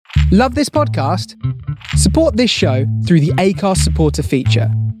Love this podcast? Support this show through the Acast supporter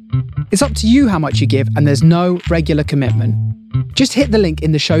feature. It's up to you how much you give, and there's no regular commitment. Just hit the link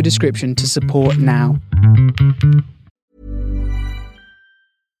in the show description to support now.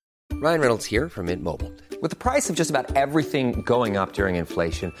 Ryan Reynolds here from Mint Mobile. With the price of just about everything going up during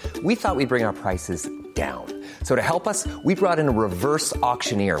inflation, we thought we'd bring our prices down. So to help us, we brought in a reverse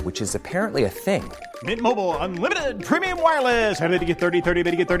auctioneer, which is apparently a thing. Mint Mobile Unlimited Premium Wireless. How to get 30, 30,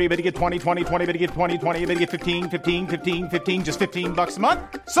 bit to get 30, bit to get 20, 20, 20, bit to get 20, 20, bit to get 15, 15, 15, 15, just $15 a month?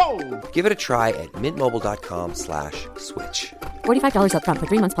 Sold! Give it a try at mintmobile.com/switch. $45 up front for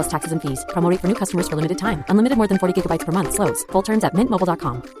 3 months plus taxes and fees. Promo rate for new customers for limited time. Unlimited more than 40 gigabytes per month. Slows full terms at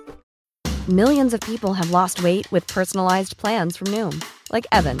mintmobile.com. Millions of people have lost weight with personalized plans from Noom. Like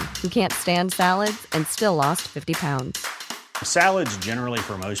Evan, who can't stand salads and still lost 50 pounds. Salads generally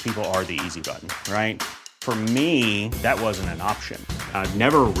for most people are the easy button, right? For me, that wasn't an option. I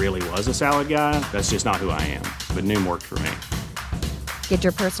never really was a salad guy. That's just not who I am. But Noom worked for me. Get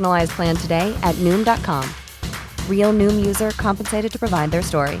your personalized plan today at Noom.com. Real Noom user compensated to provide their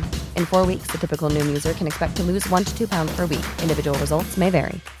story. In 4 weeks, the typical Noom user can expect to lose 1 to 2 pounds per week. Individual results may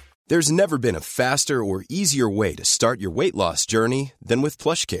vary. There's never been a faster or easier way to start your weight loss journey than with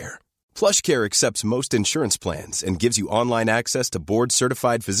PlushCare. PlushCare accepts most insurance plans and gives you online access to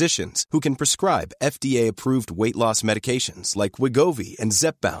board-certified physicians who can prescribe FDA-approved weight loss medications like Wegovy and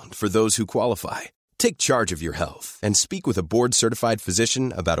Zepbound for those who qualify. Take charge of your health and speak with a board-certified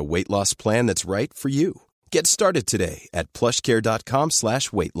physician about a weight loss plan that's right for you. Get started today at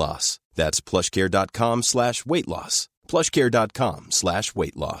plushcare.com/weight loss. That's plushcare.com/weight loss.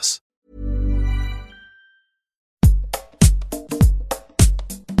 plushcare.com/weight loss.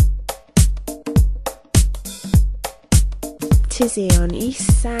 Tizzy on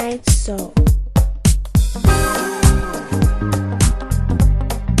Eastside Soul.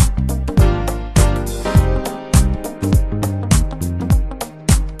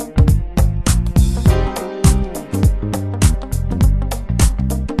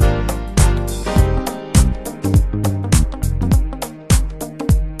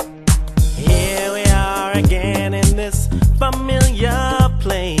 Familiar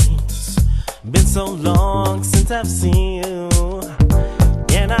place. Been so long since I've seen you.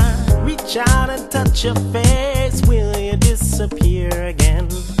 Can I reach out and touch your face? Will you disappear again?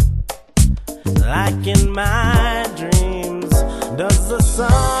 Like in my dreams, does the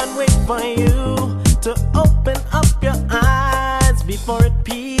sun wait for you to open up your eyes before it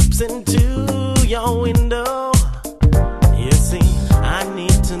peeps into your window? You see, I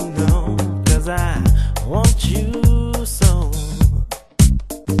need to know, 'cause I want you so.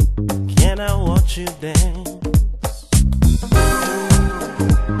 Can I watch you dance?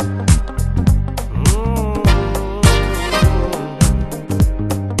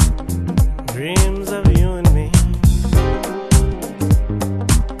 Dreams of you and me.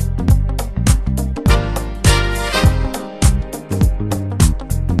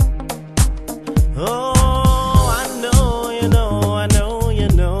 Oh, I know you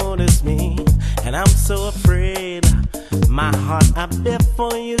notice me, and I'm so afraid. My heart I bear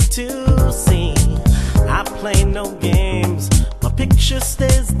for you to see. I play no games, my picture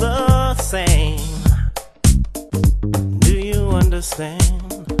stays the same. Do you understand?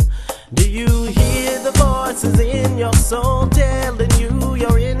 Do you hear the voices in your soul telling you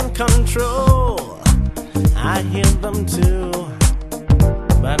you're in control? I hear them too,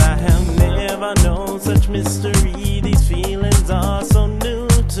 but I have never known such mystery. These feelings are so new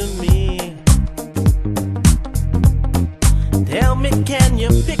to me. Tell me, can you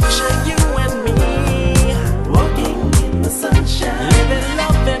picture you and me walking in the sunshine, living,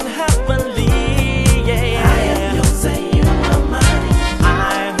 loving happily? Yeah, I am yours and you are mine. I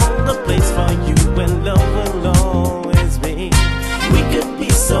hold a place for you and love will always be. We could be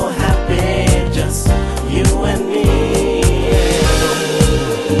so happy, just you and me.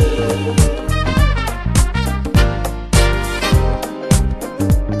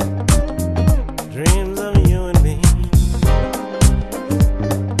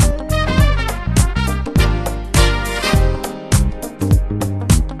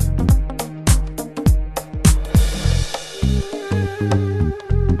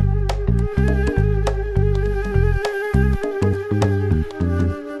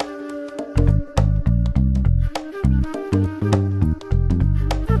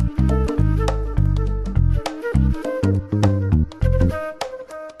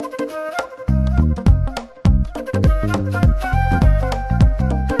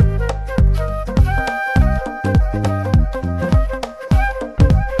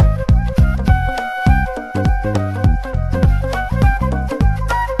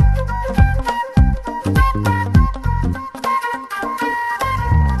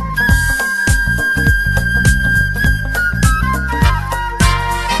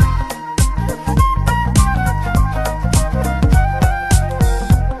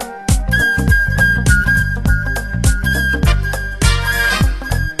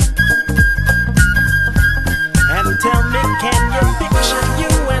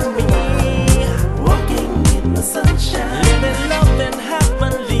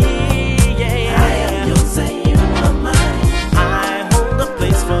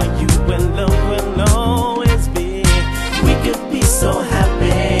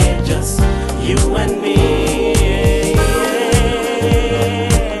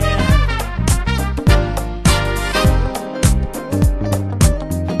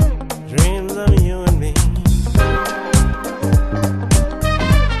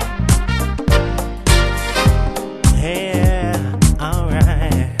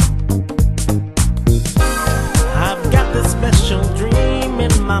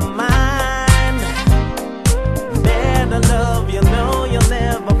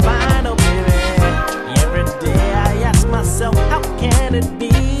 can it be?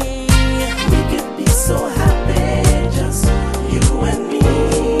 We could be so happy, just you and me.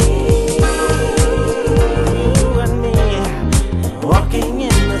 You and me, walking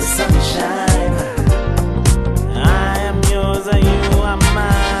in the sunshine. I am yours and you are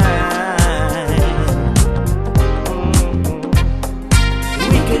mine.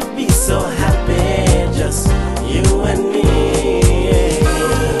 We could be so happy, just you and me.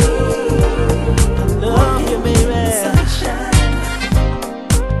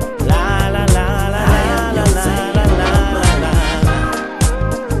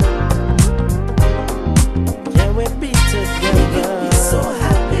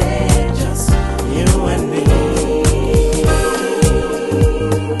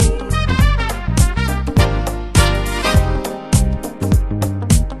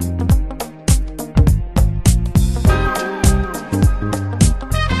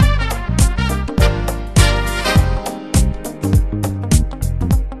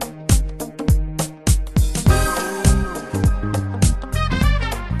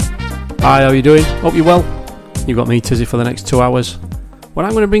 Hi, how are you doing? Hope you're well. You've got me, Tizzy, for the next 2 hours. Well,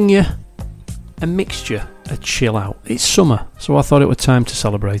 I'm going to bring you a mixture, a chill out. It's summer, so I thought it was time to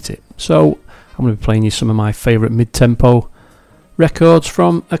celebrate it. So I'm going to be playing you some of my favourite mid-tempo records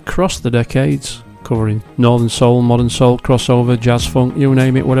from across the decades, covering northern soul, modern soul, crossover, jazz funk, you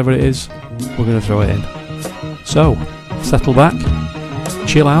name it, whatever it is, we're going to throw it in. So, settle back,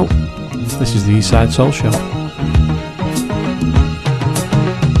 chill out. This is the Eastside Soul Show.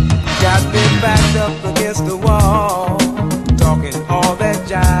 Got me backed up against the wall, talking all that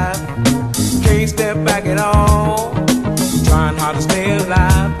jive. Can't step back at all, trying hard to stay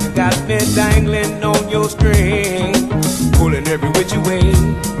alive. You got me dangling on your string, pulling every which way.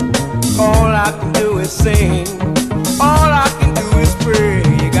 All I can do is sing, all I can do is pray.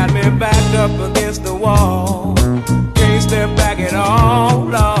 You got me backed up against the wall, can't step back at all,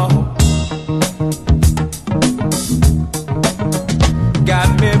 Lord. Got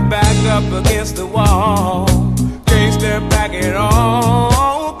me back up against the wall, can't step back at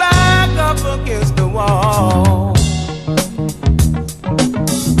all. Back up against the wall.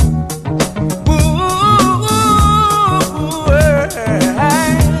 Ooh,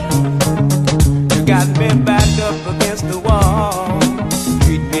 hey. You got me back up against the wall,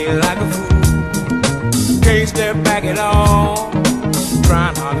 treat me like a fool. Can't step back at all,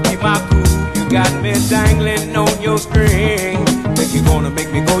 trying hard to keep my cool. You got me dangling on your string. You're gonna make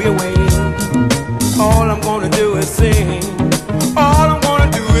me go your way. All I'm gonna do is sing, all I'm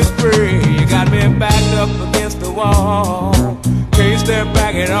gonna do is pray. You got me backed up against the wall, can't step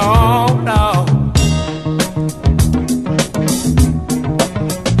back at all, no.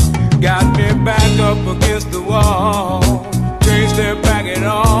 Got me backed up against the wall, can't step back at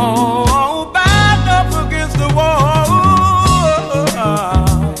all. Back up against the wall.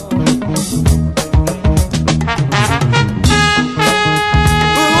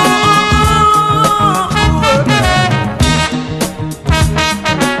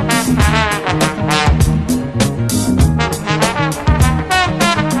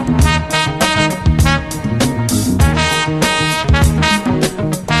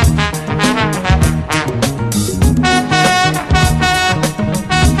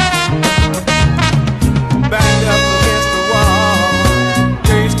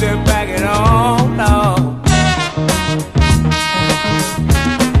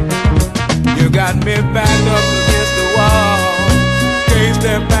 Me back up against the wall, can't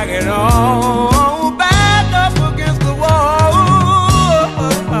step back at all. Back up against the wall.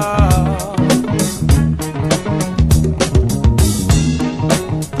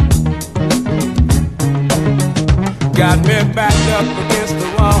 Got me backed up against the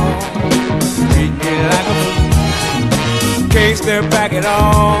wall, treat me like a fool. Can't step back at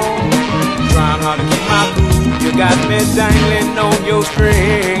all, trying hard to keep my cool. You got me dangling on your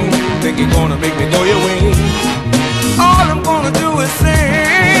string, think you're gonna make me go your way. All I'm gonna do is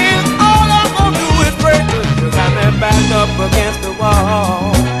sing, all I'm gonna do is pray. You got me backed up against the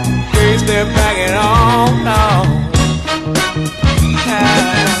wall, can't step back at all, no.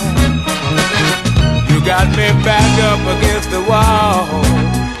 You got me backed up against the wall,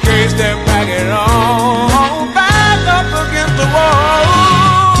 can't step back at all. Back up against the wall.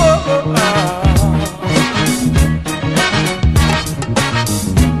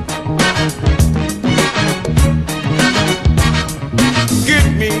 Get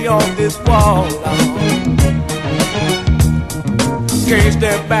me off this wall, can't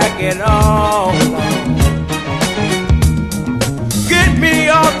step back at all. Get me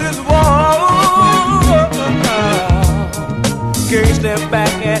off this wall, can't step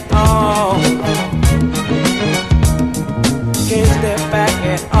back at all. Can't step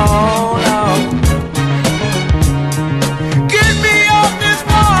it. Oh, Lord. Get me off this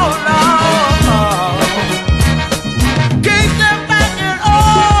wall, Lord. Take them back and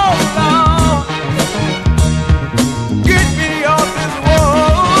oh, Lord. Get me off this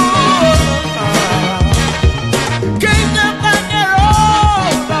wall. Take them back and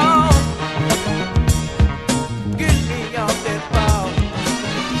oh, Lord. Get me off this wall.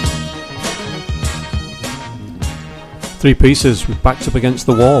 3 pieces backed up against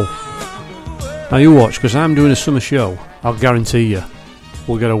the wall. Now you watch, because I'm doing a summer show. I'll guarantee you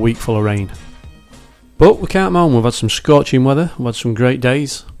we'll get a week full of rain. But we can't moan. We've had some scorching weather, we've had some great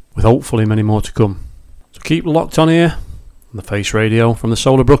days, with hopefully many more to come. So keep locked on here on the Face Radio from the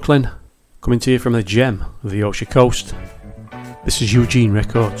soul of Brooklyn, coming to you from the gem of the Yorkshire coast. This is Eugene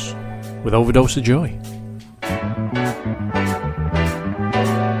Records with Overdose of Joy.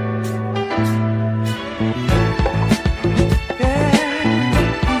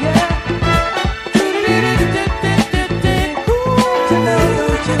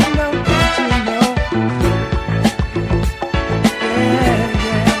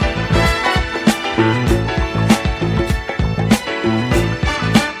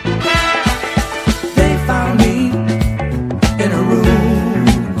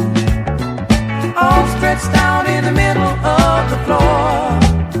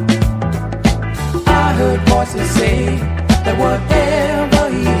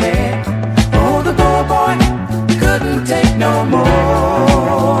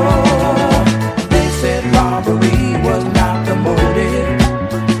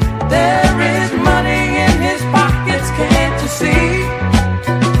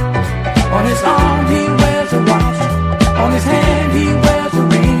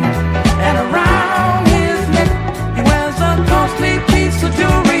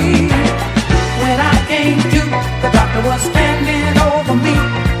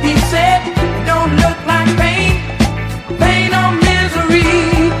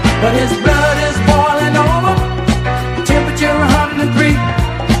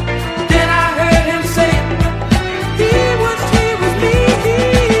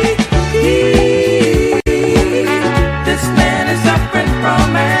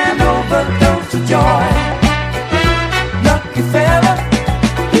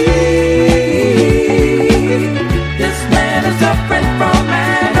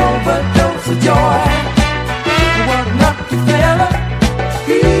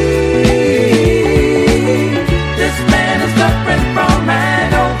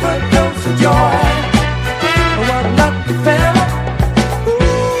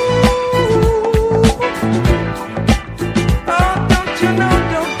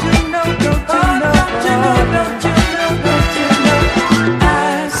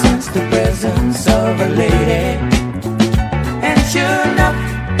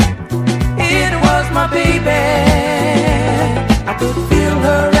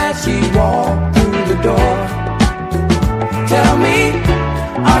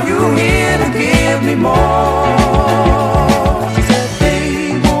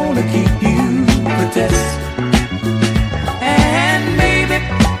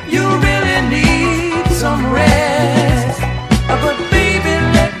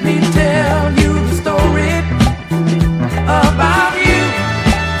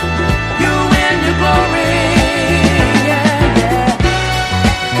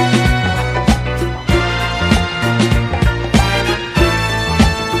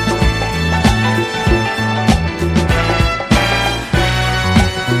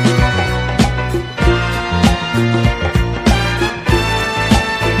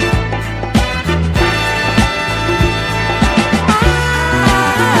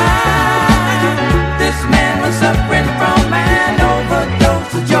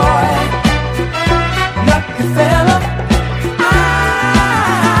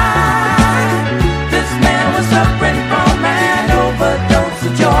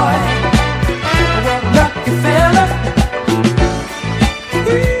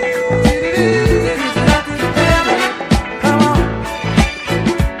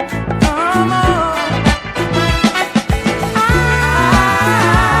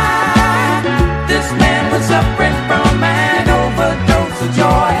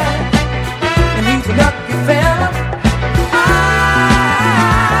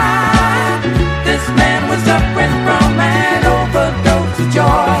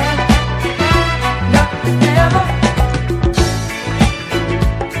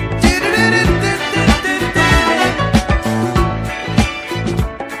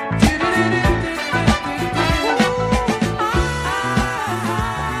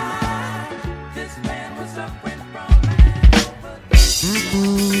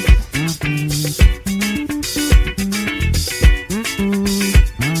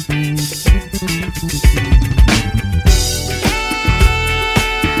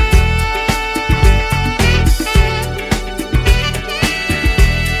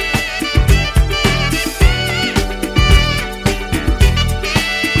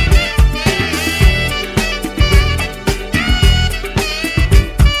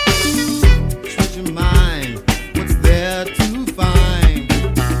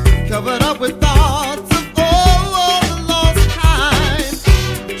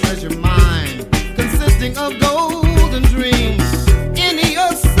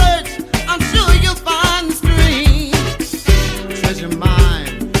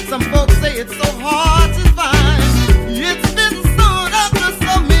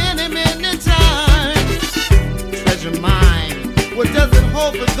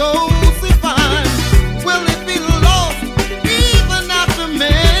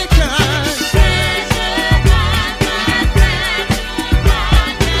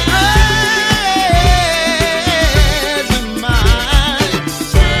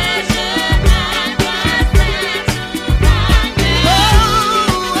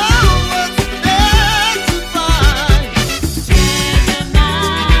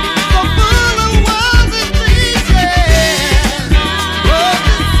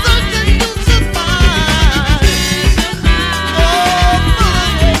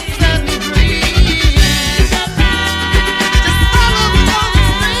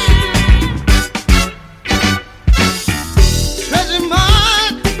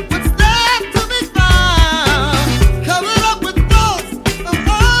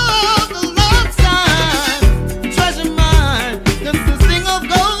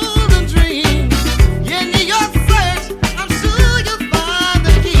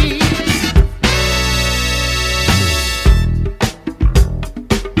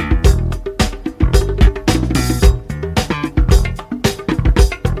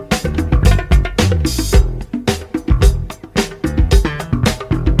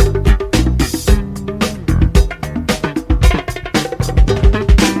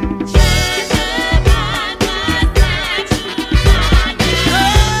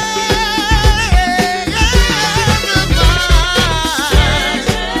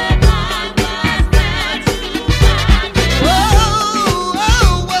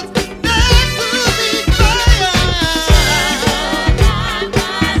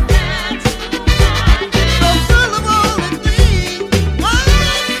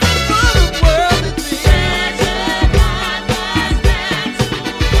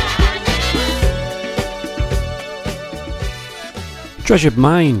 Treasured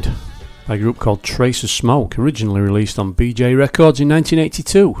Mind by a group called Trace of Smoke, originally released on BJ Records in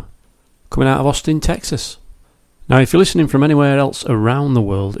 1982, coming out of Austin, Texas. Now, if you're listening from anywhere else around the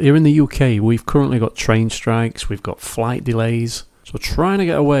world, here in the UK, we've currently got train strikes, we've got flight delays, so trying to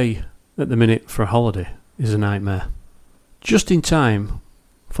get away at the minute for a holiday is a nightmare. Just in time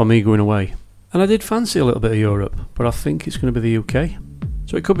for me going away. And I did fancy a little bit of Europe, but I think it's going to be the UK.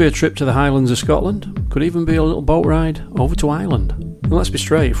 So it could be a trip to the Highlands of Scotland, could even be a little boat ride over to Ireland. And let's be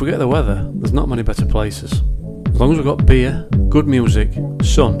straight, if we get the weather, there's not many better places. As long as we've got beer, good music,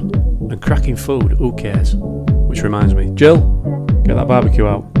 sun, and cracking food, who cares? Which reminds me, Jill, get that barbecue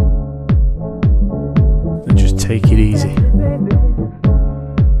out. And just take it easy.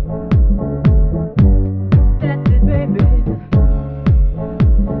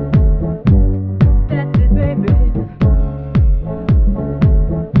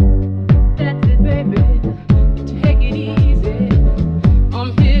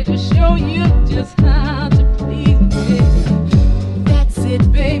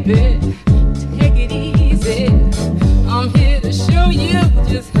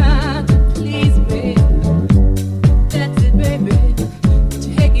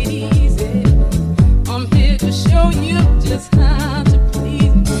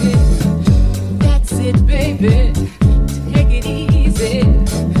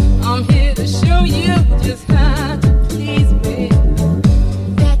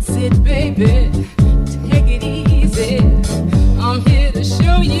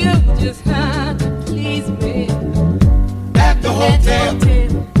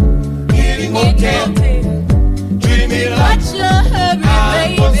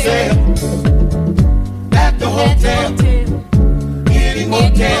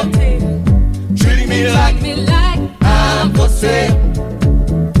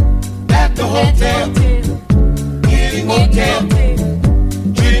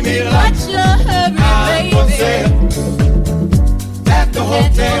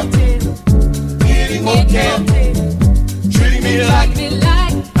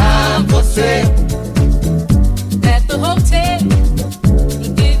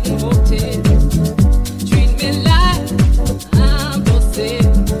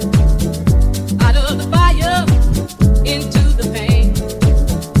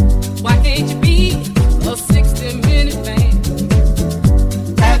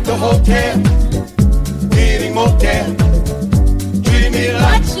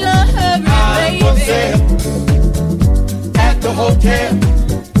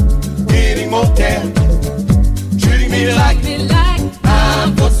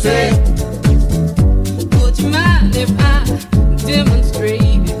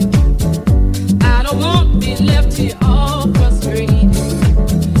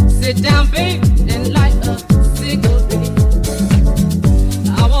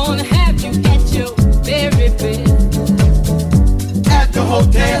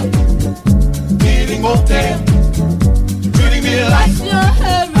 Hotel.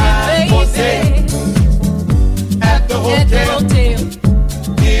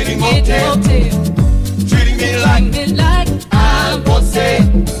 motel. Treating me like I'm for sale.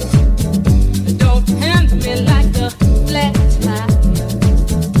 Don't handle me like a flat tire.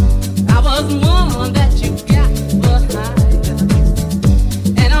 I was one that you got behind,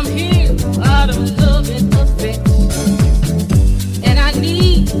 and I'm here out of love and affection, and I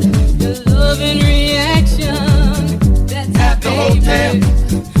need the love and reaction. That's at the hotel.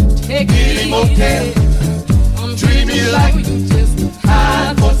 Take me motel. Treat me like you just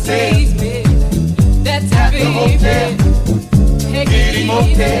hide for sale. That's at the hotel. Take me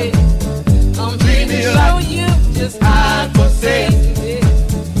motel. Treat me like you just hide for sale.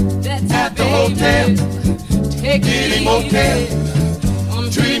 That's at the hotel. Take me motel.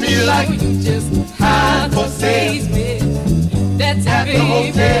 Treat me like you just hide for sale. That's at the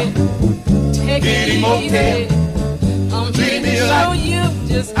hotel. Take me motel. Treat me like you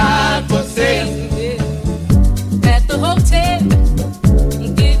just hide for sale. At the hotel,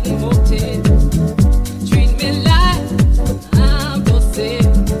 getting motel. Treat me like I'm for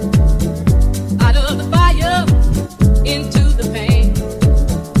sale. Out of the fire, into the pain.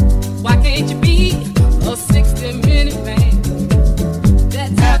 Why can't you be a 60-minute man?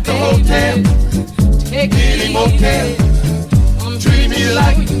 That's at the hotel. Take me motel. Treat me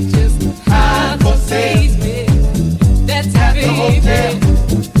like you just hide for sale. That's at the hotel.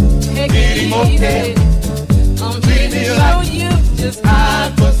 Take me motel. Treat me like you just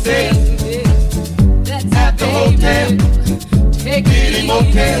hide for sale. That's at the hotel. Take me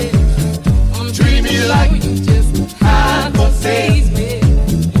motel. Treat me like you just hide for sale.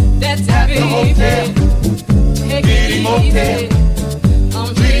 That's at the hotel. Take me motel.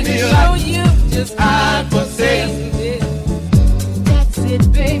 Treat me like you just hide for sale. That's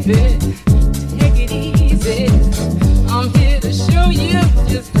it, baby. Take it easy. I'm here to show you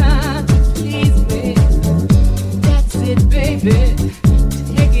just how to please me. That's it, baby.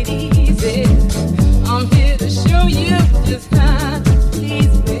 Take it easy. I'm here to show you just how to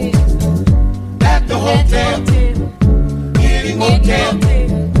please me. At the hotel, getting motel.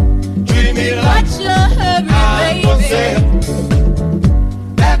 Treat me like I'm for sale.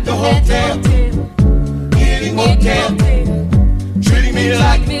 At the hotel, getting motel. Treating me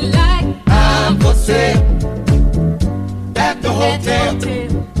like I'm for sale. At the hotel,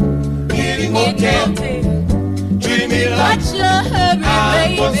 getting motel. Treating me like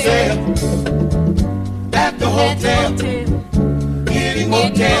I'm for sale. At the hotel, getting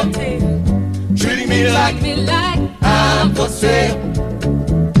motel. Treating me like I'm for sale.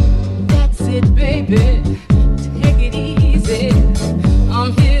 That's it, baby. Take it easy.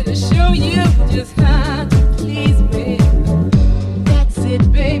 I'm here to show you just how to please me. That's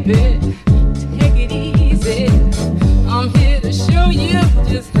it, baby. Take it easy. I'm here to show you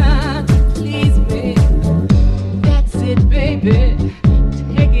just how to please me. That's it, baby.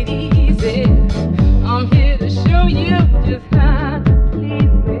 Take it easy. I'm here to show you just how to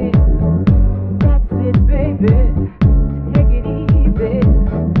please me. That's it, baby. Take it easy.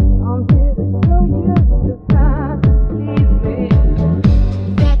 I'm here to show you just how to please me.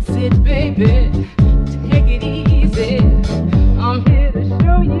 That's it, baby. Take it easy. I'm here to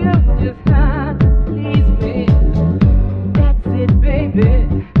show you just how to please me. That's it, baby.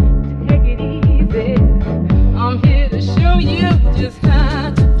 Take it easy. I'm here to show you just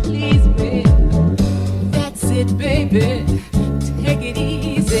how to please me. That's it, baby. Take it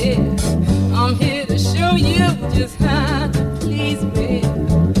easy. I'm here to show you just how to please me.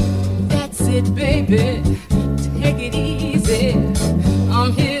 That's it, baby. Take it easy.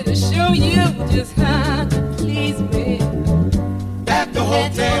 I'm here to show you just how to please me. At the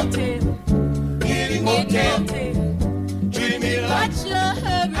hotel, getting motel. Treating me like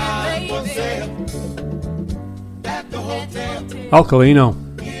I'm for sale. At the hotel, Alcolino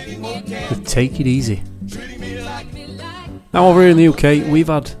with Take It Easy. Now over here in the UK,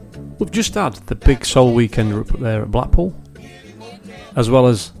 we've just had the Big Soul Weekender up there at Blackpool, as well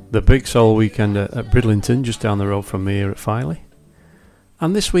as the Big Soul Weekender at Bridlington, just down the road from me here at Filey.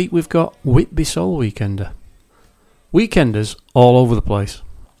 And this week we've got Whitby Soul Weekender. Weekenders all over the place.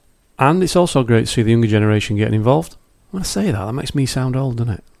 And it's also great to see the younger generation getting involved. When I say that makes me sound old,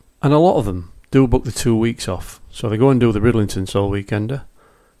 doesn't it? And a lot of them do book the 2 weeks off. So they go and do the Bridlington Soul Weekender,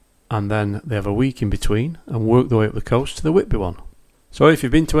 and then they have a week in between and work their way up the coast to the Whitby one. So if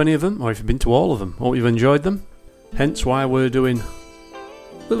you've been to any of them, or if you've been to all of them, hope you've enjoyed them. Hence why we're doing a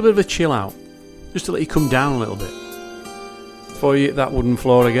little bit of a chill out, just to let you come down a little bit. Before you hit that wooden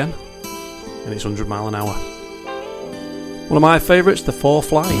floor again, and it's 100 mile an hour. One of my favourites, The Four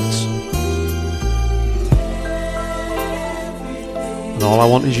Flights. And All I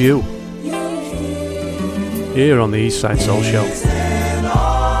Want Is You. Here on the Eastside Soul Show.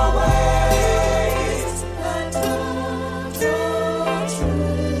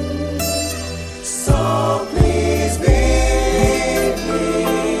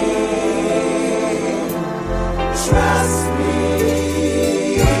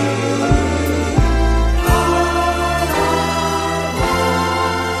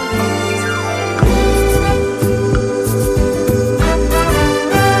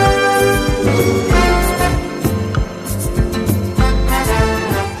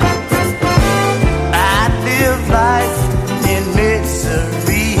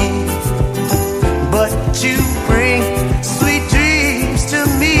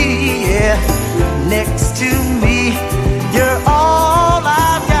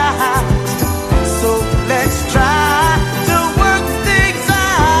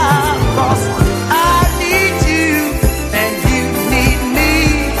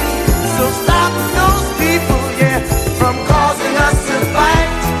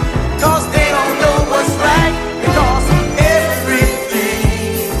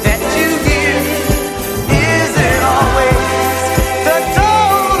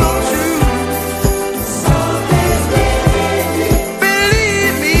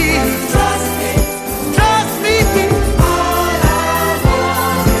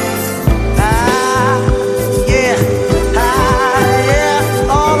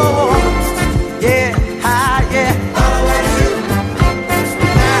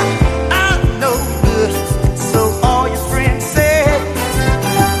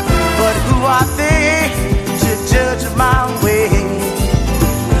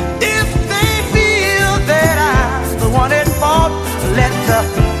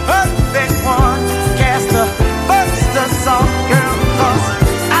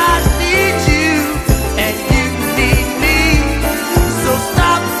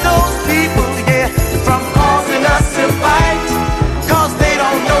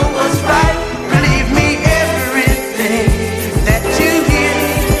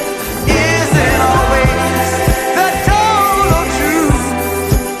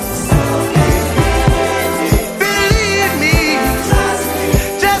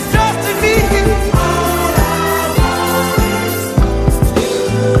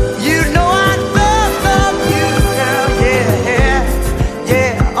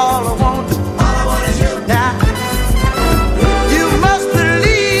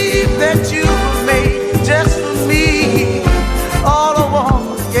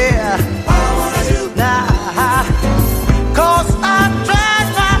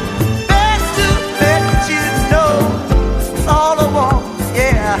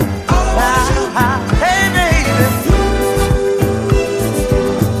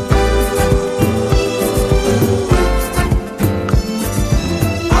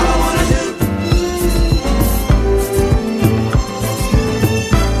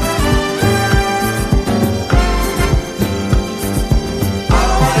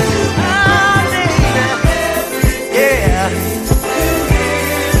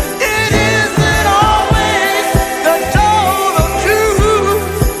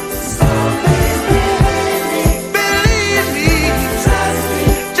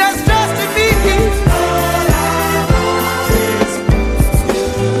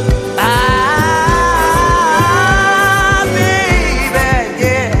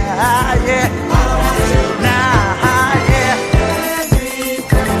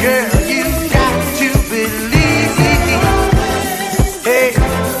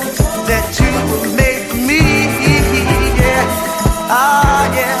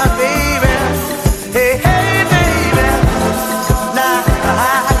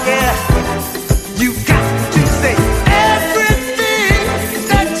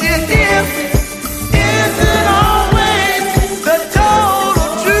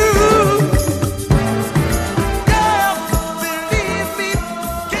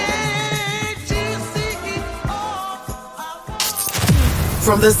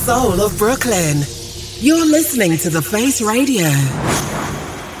 From the soul of Brooklyn, you're listening to The Face Radio.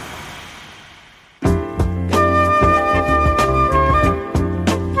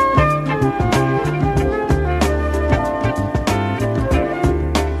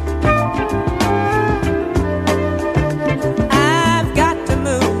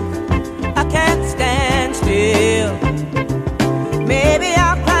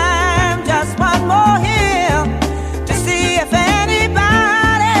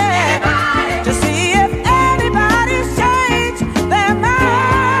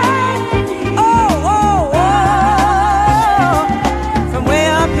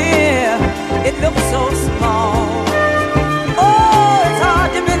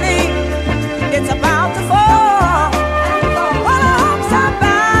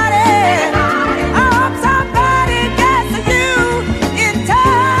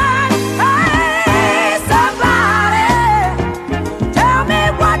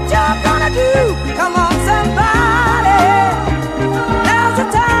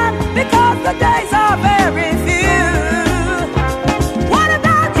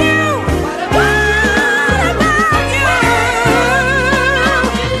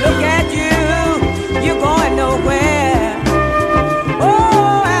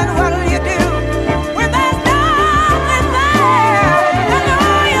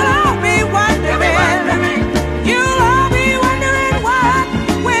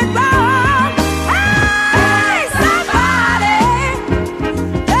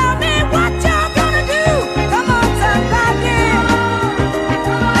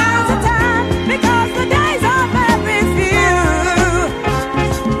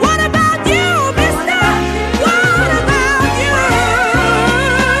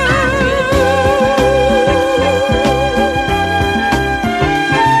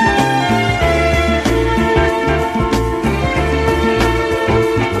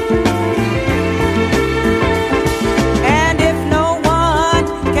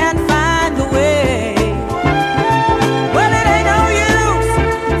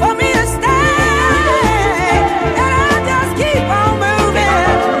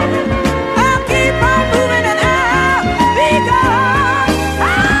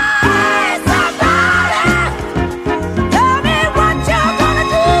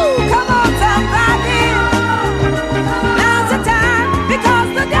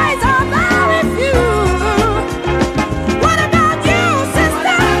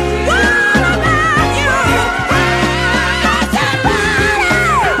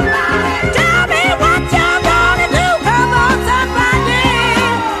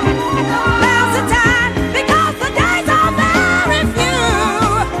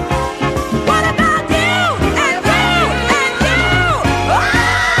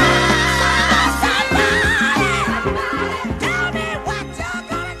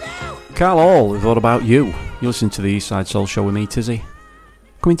 Carl Hall with What About You? You're listening to the Eastside Soul Show with me, Tizzy.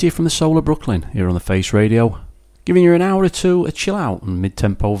 Coming to you from the soul of Brooklyn, here on the Face Radio. Giving you an hour or two of chill out and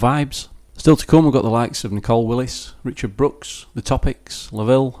mid-tempo vibes. Still to come, we've got the likes of Nicole Willis, Richard Brooks, The Topics,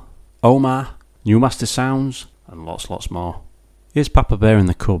 LaVille, Omar, New Master Sounds, and lots more. Here's Papa Bear and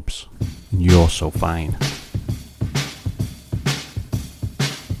the Cubs, and You're So Fine.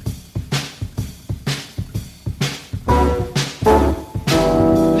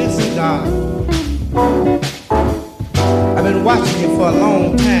 I've been watching you for a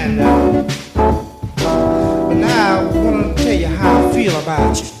long time now, but now I want to tell you how I feel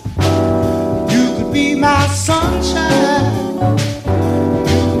about you. You could be my sunshine,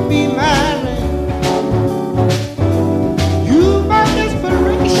 you could be my rain, you my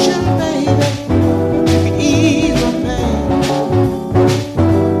inspiration, baby, you can ease my pain.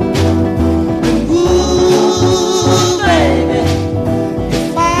 And ooh, baby,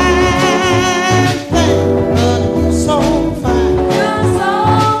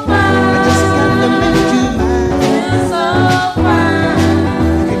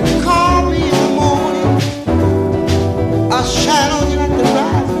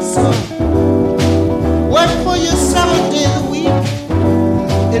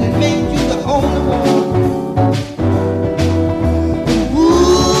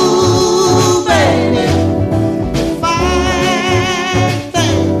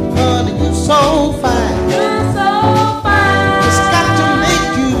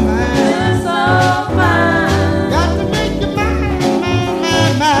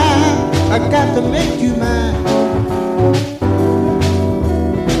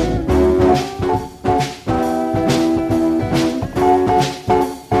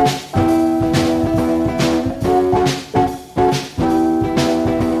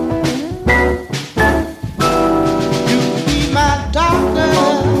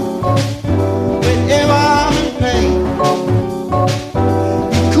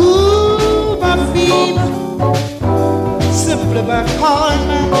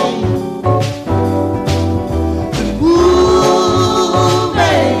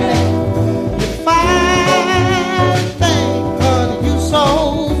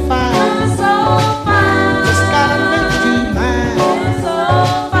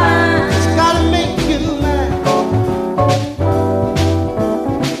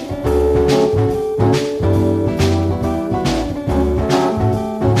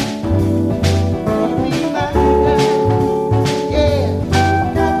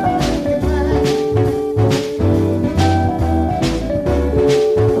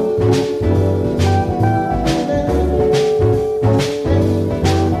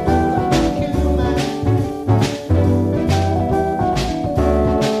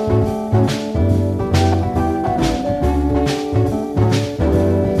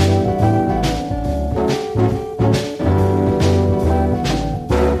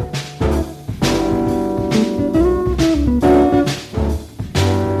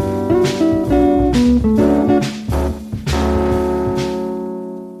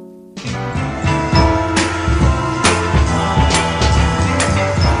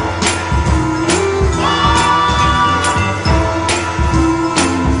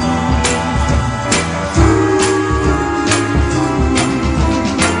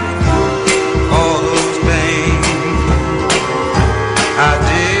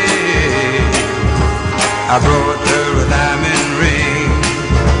 I brought her a diamond ring.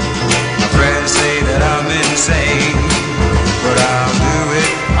 My friends say that I'm insane, but I'll do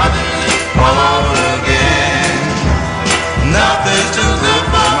it all over again. Nothing's too good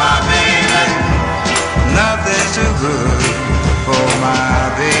for my baby. Nothing's too good for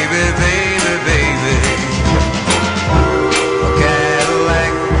my baby, baby, baby. A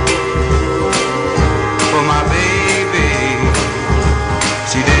Cadillac for my baby.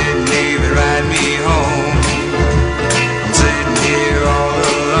 She didn't even ride me home. I'm sitting here all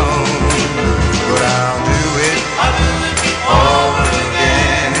alone, but I'll do it all over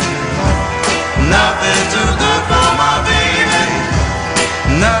again. Nothing's too good for my baby.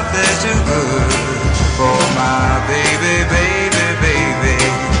 Nothing's too good for my baby, baby, baby.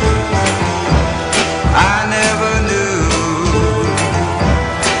 I never knew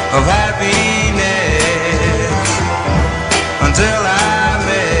of happiness until I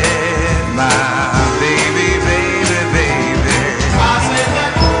met my baby, baby, baby. I said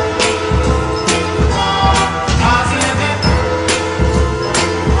that. I said that.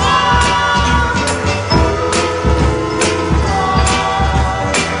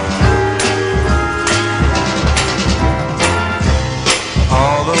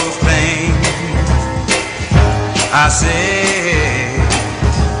 All those things I said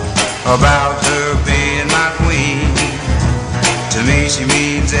about her being my queen, to me she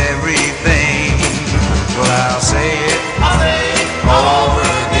means everything. Well, I'll say it all over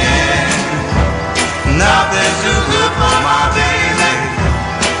again. Nothing's too good for my baby.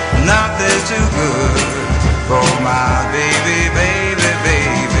 Nothing's too good for my baby, baby,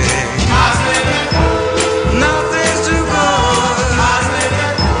 baby. I say that. Nothing's too good. I say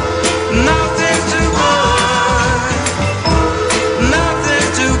that. Nothing's too good.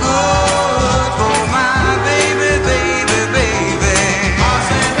 Nothing's too good for my baby, baby, baby. I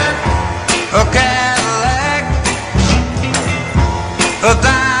say that. A Cadillac, a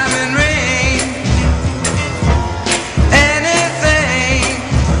diamond ring, anything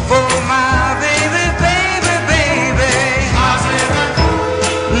for my baby, baby, baby. I say that.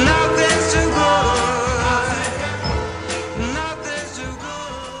 Nothing's too good. Nothing's too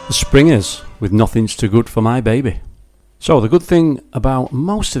good. The Springers with Nothing's Too Good for My Baby. So the good thing about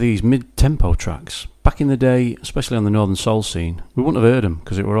most of these mid-tempo tracks, back in the day, especially on the Northern Soul scene, we wouldn't have heard them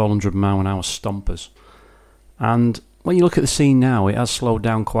because it were all 100-mile-an-hour stompers. And when you look at the scene now, it has slowed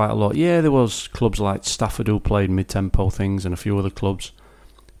down quite a lot. Yeah, there was clubs like Stafford who played mid-tempo things and a few other clubs.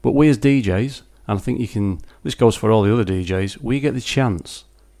 But we as DJs, and I think this goes for all the other DJs, we get the chance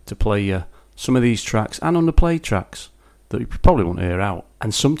to play some of these tracks and underplayed tracks that we probably won't hear out,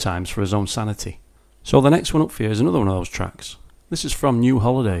 and sometimes for his own sanity. So the next one up for you is another one of those tracks. This is from New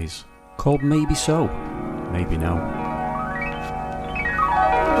Holidays, called Maybe So, Maybe No.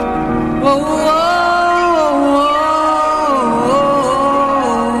 Whoa, whoa, whoa.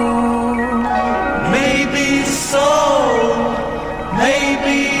 Maybe so,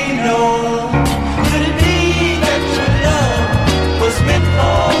 maybe no. Could it be that your love was meant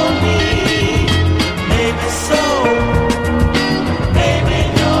for me? Maybe so, maybe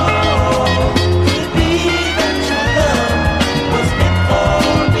no. Could it be that your love was meant for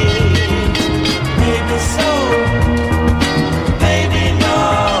me? Maybe so, maybe no.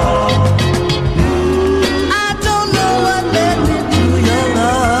 I don't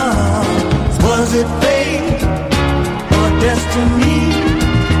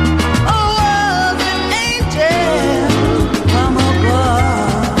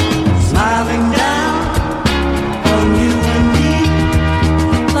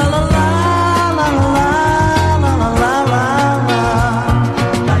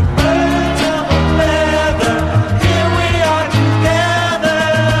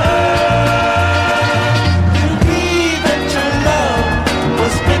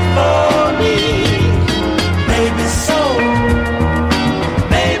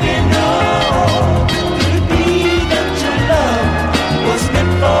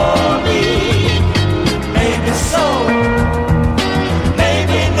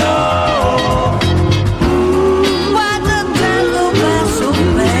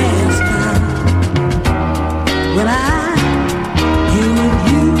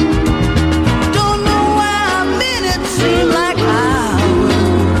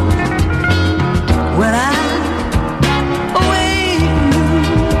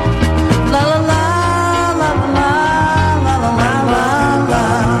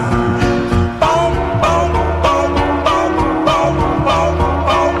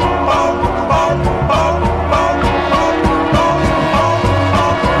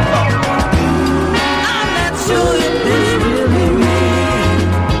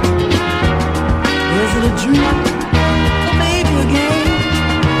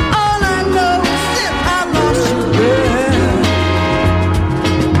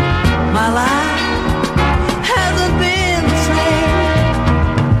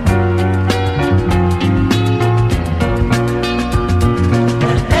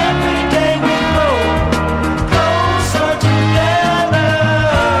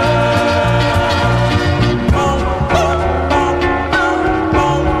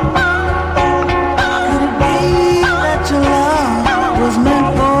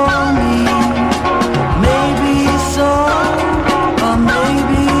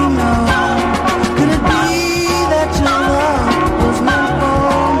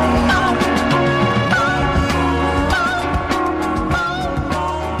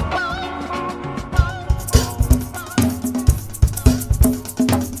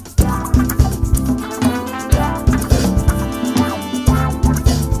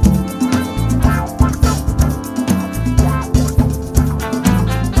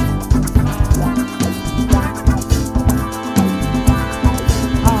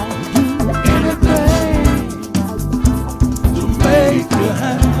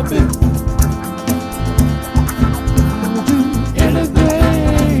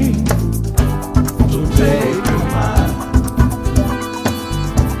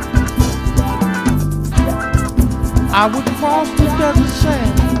I would cross the desert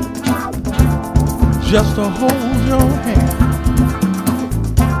sand just to hold your hand.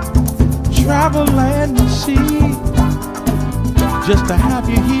 Travel land and sea just to have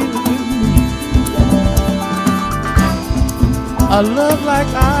you here with me. A love like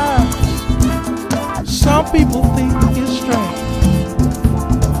ours, some people think it's strange,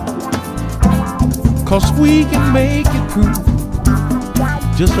 'cause we can make it through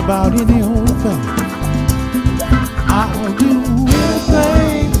just about any old thing. I'll do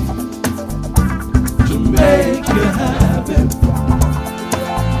anything to make you happy.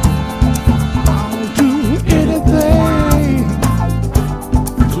 I'll do anything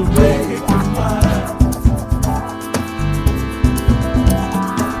to make you mine.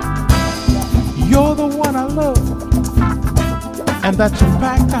 You're the one I love, and that's a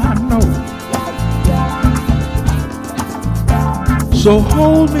fact I know. So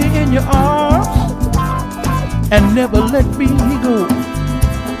hold me in your arms and never let me go.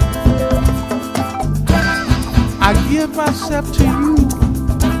 I give myself to you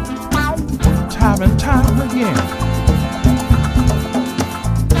time and time again.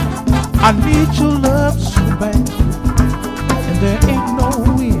 I need your love so bad, and there ain't no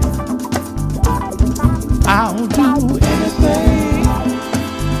end. I'll do anything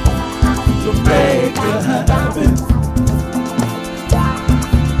to make you happy.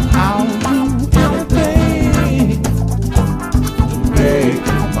 I'll do anything to make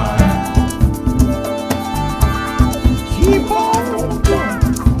you mine. Keep on doing.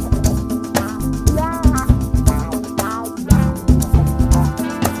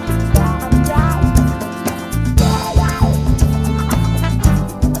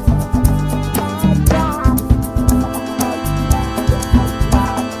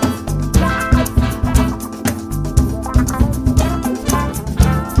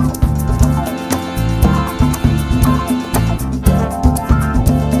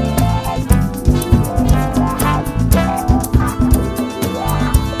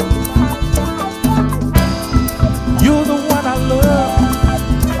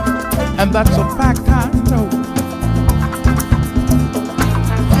 And that's a fact I know.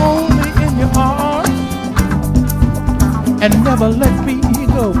 Hold me in your arms and never let me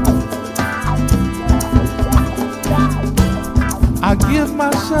go. I give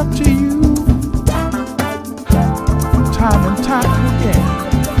myself to you time and time again.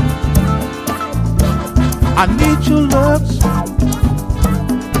 I need your love,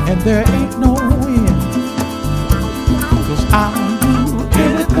 and there ain't no end, 'cause I'll do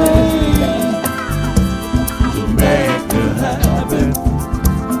anything to make you happy.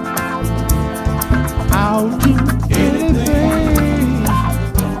 I'll do anything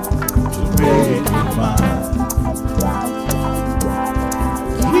to make you mine.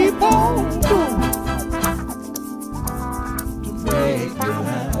 Keep on doing to make you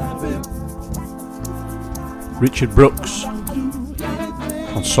happy. Richard Brooks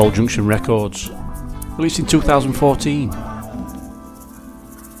on Soul Junction Records, released in 2014.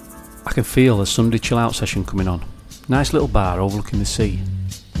 I can feel a Sunday chill out session coming on. Nice little bar overlooking the sea.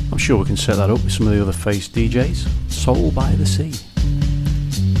 I'm sure we can set that up with some of the other Face DJs. Soul by the Sea.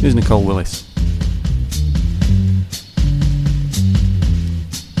 Here's Nicole Willis.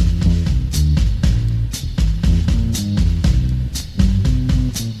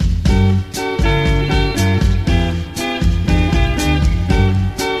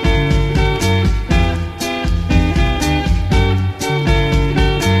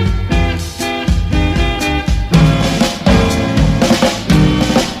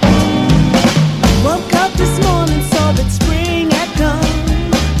 Woke up this morning, saw that spring had come.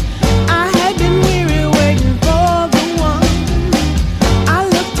 I had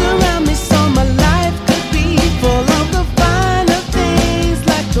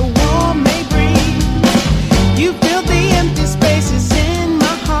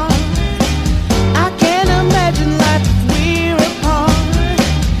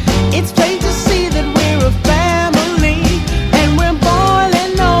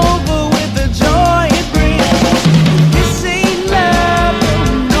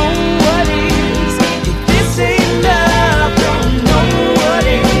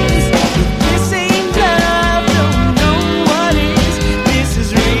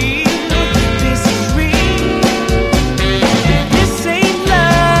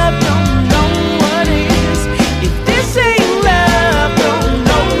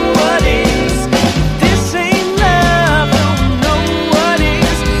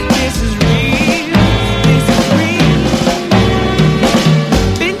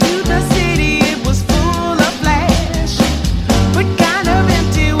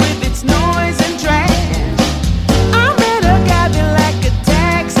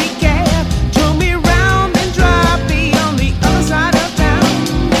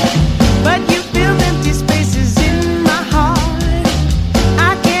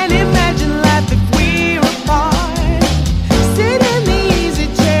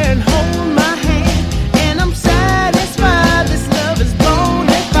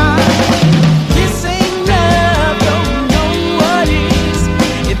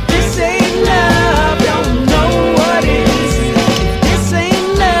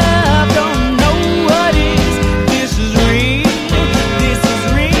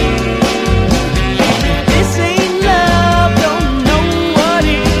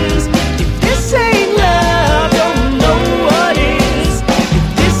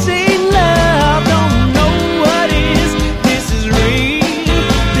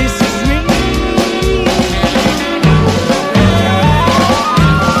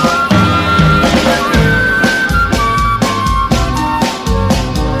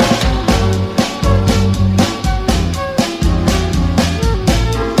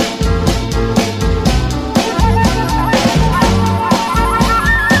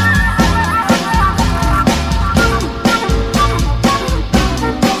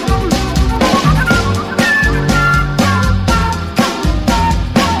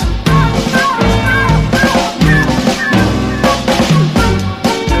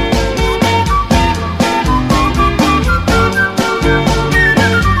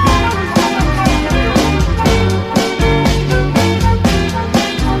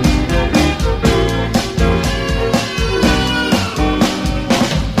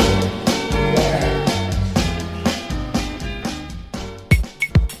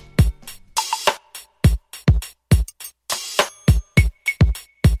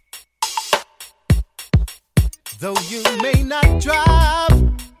Though you may not drive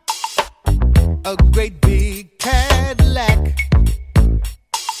a great big Cadillac,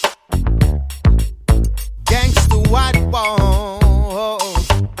 gangsta white walls,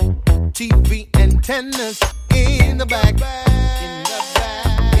 TV antennas in the back.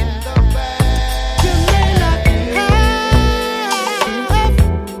 You may not have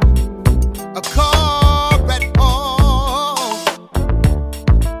a car at all,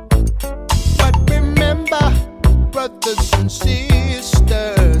 but remember, brothers and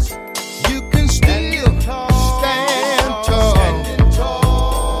sisters, you can still stand tall.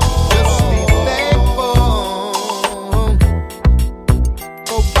 Just be thankful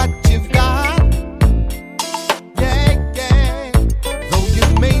for what you've got. Yeah, yeah. Though you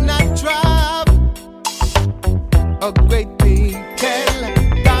may not drive a great big Cadillac,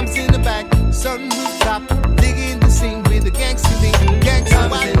 dimes in the back, sunroof top, digging the scene with the gangster lean. Gangster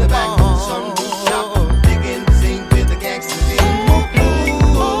white in the back, sunroof top, digging the scene with the gangster lean.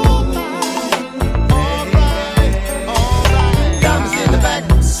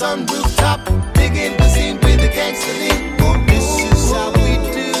 Sun rooftop, digging the scene with the gangster lean. This is how we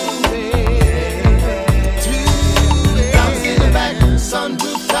do it. Dimes in the back, sun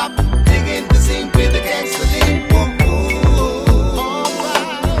rooftop, digging the scene with the gangster lean.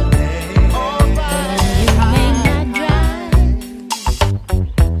 You may not drive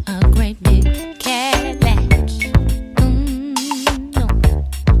a great big Cadillac. No.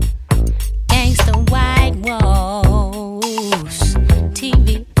 Gangsta white walls,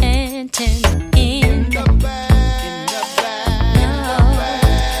 TV antenna in the back. No,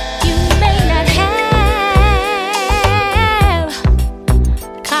 you may not have a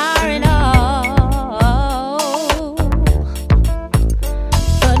car at all,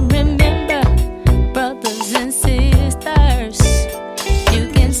 but remember, brothers and sisters, you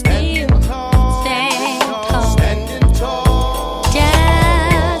can still stand tall.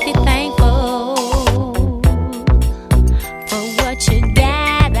 Just be thankful for what you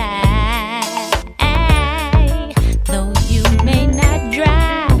got. Though you may not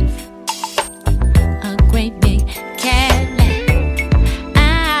drive a great big Cadillac,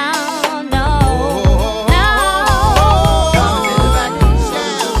 oh no, no. Dimes in the back,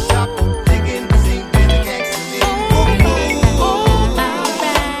 sun rooftop, digging the scene with the gangster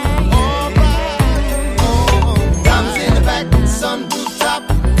lean. Dimes in the back, sun rooftop,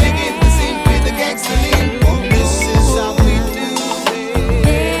 digging the scene with the gangster lean. This is how we do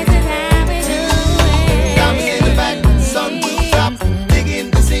it. Dimes in the back, sun rooftop, digging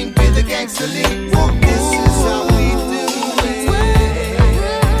the scene with the gangster lean. This is how we do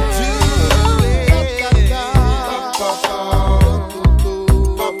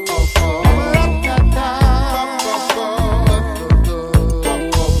Diamonds in the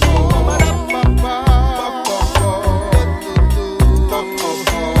back,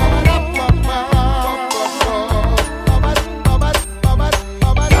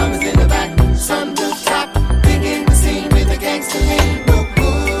 sun rooftop, digging the scene with the gangster lean.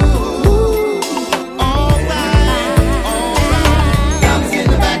 Diamonds in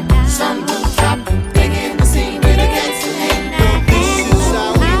the back, sun rooftop, digging the scene with the gangster lean. This is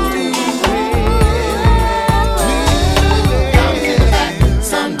how we do it. Diamonds in the back,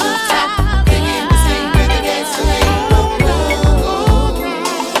 sun rooftop, digging the scene with the gangster lean.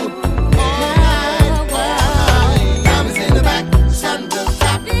 Diamonds in the back, sun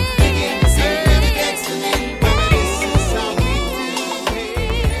rooftop, digging the scene with the gangster lean. This is how we do it.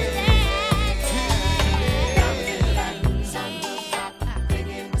 Diamonds in the back, sun rooftop,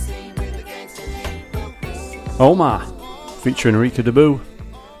 digging the scene with the gangster lean. Omar, featuring Erykah Badu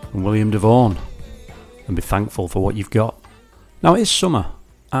and William Devaughn, and be thankful for what you've got. Now it is summer,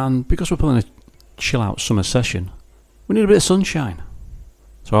 and because we're pulling a chill out summer session, we need a bit of sunshine.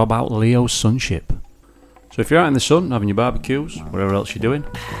 So how about Leo's Sunship? So if you're out in the sun, having your barbecues, whatever else you're doing,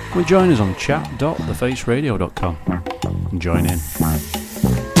 come and join us on chat.thefaceradio.com and join in.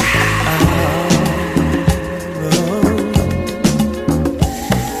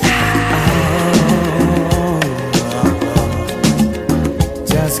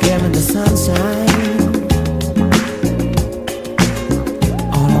 Just give me the sunshine.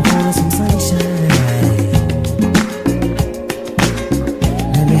 All I want is some sunshine.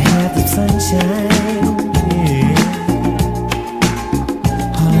 Let me have the sunshine. Yeah.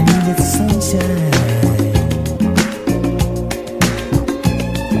 All I need is the sunshine.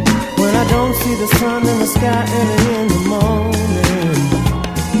 When I don't see the sun in the sky early in the morning,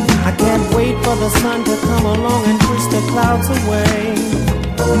 I can't wait for the sun to come along and push the clouds away.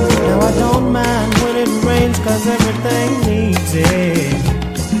 Now I don't mind when it rains, cause everything needs it.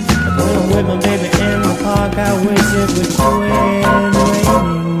 But when I'm with my baby in the park, I wish it would quit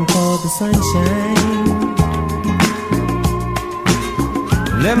raining for the sunshine.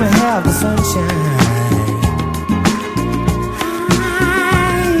 Let me have the sunshine.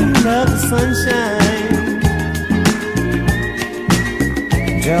 I love the sunshine.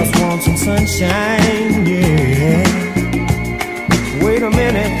 Just want some sunshine, yeah. Wait a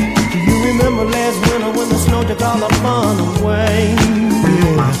minute, do you remember last winter when the snow took all the fun away?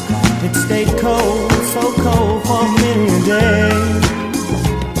 Yeah, it stayed cold, so cold for many a day.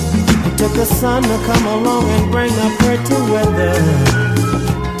 It took the sun to come along and bring the pretty weather.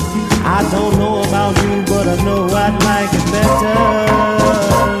 I don't know about you, but I know I'd like it better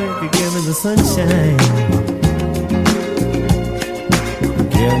if you give me the sunshine.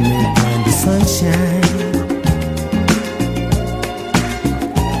 Give me the sunshine.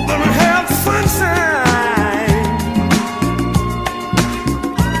 Let me have the sunshine.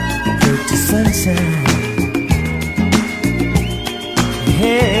 Pretty sunshine.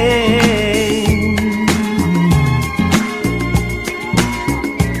 Hey.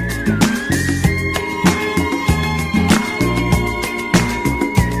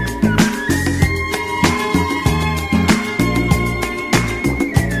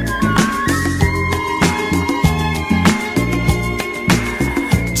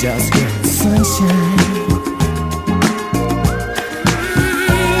 Just give me sunshine.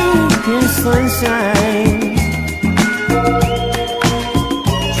 Give me sunshine.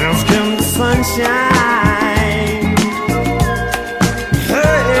 Just give me sunshine.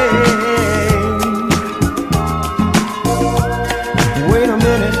 Hey. Wait a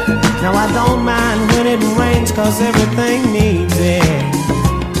minute. Now I don't mind when it rains, 'cause everything needs it.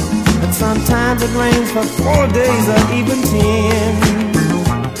 But sometimes it rains for 4 days or even 10.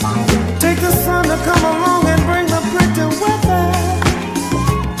 Take the sun to come along and bring the pretty weather.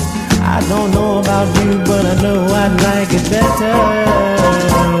 I don't know about you, but I know I'd like it better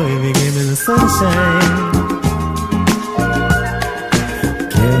if you give me the sunshine.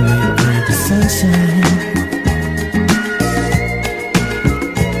 Give me the sunshine.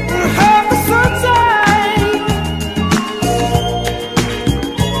 Have the sunshine.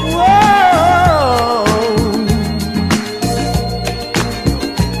 Whoa.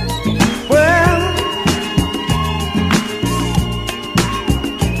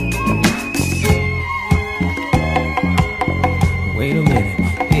 Wait a minute,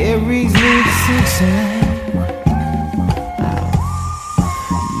 Aries need the sunshine.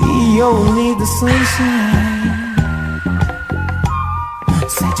 Leo need the sunshine.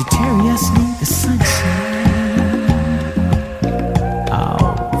 Sagittarius need the sunshine.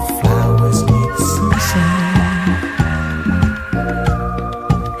 Oh, flowers need the sunshine.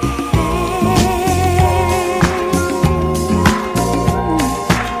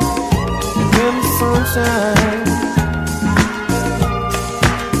 Give me sunshine.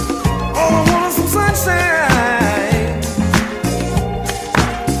 Sunshine.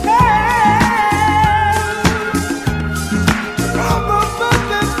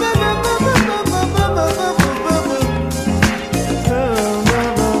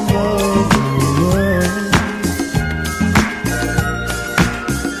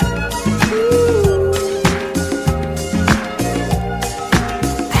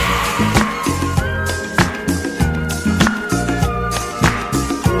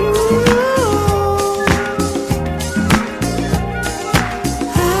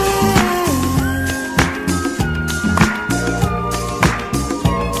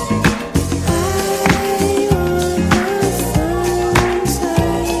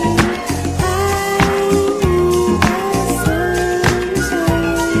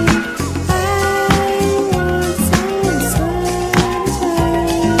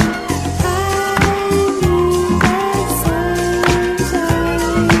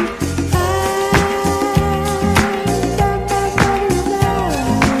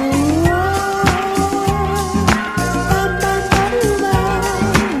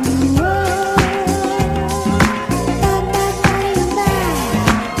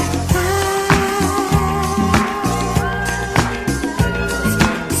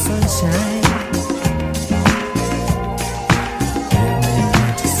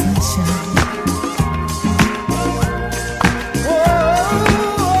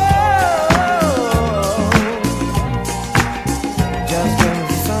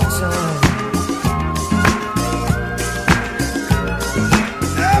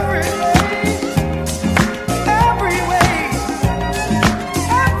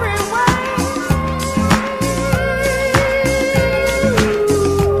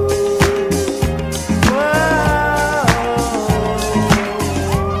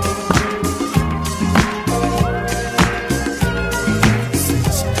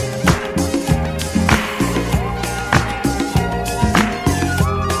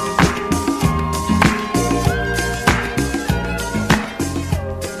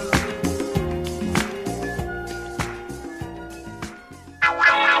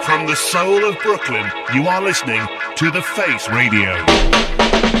 From the soul of Brooklyn, you are listening to The Face Radio.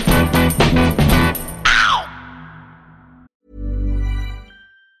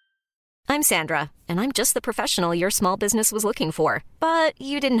 I'm Sandra, and I'm just the professional your small business was looking for. But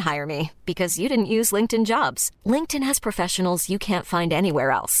you didn't hire me because you didn't use LinkedIn Jobs. LinkedIn has professionals you can't find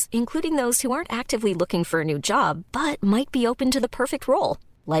anywhere else, including those who aren't actively looking for a new job, but might be open to the perfect role,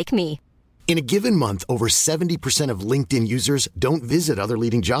 like me. In a given month, over 70% of LinkedIn users don't visit other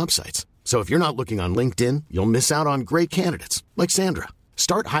leading job sites. So if you're not looking on LinkedIn, you'll miss out on great candidates like Sandra.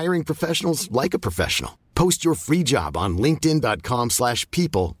 Start hiring professionals like a professional. Post your free job on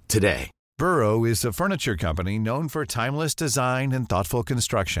linkedin.com/people today. Burrow is a furniture company known for timeless design and thoughtful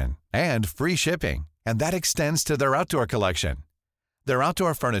construction and free shipping, and that extends to their outdoor collection. Their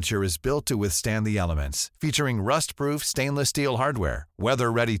outdoor furniture is built to withstand the elements, featuring rust-proof stainless steel hardware,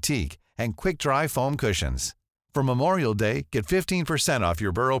 weather-ready teak, and quick-dry foam cushions. For Memorial Day, get 15% off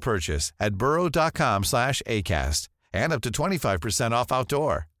your Burrow purchase at burrow.com/acast and up to 25% off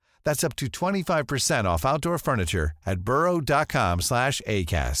outdoor. That's up to 25% off outdoor furniture at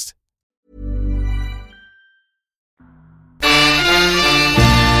burrow.com/acast.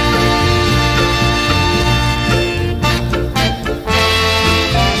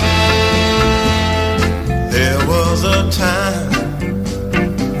 There was a time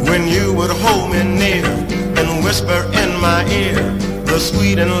when you would hold me near and whisper in my ear the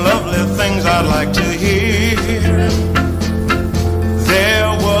sweet and lovely things I'd like to hear.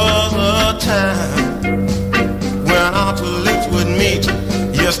 There was a time when our two lips would meet.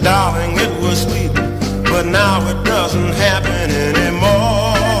 Yes, darling, it was sweet, but now it doesn't happen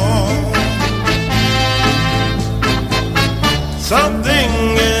anymore.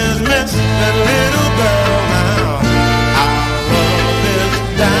 Something is missing, little girl, now. Our love is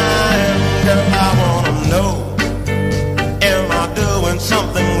dying, girl, I wanna know. Am I doing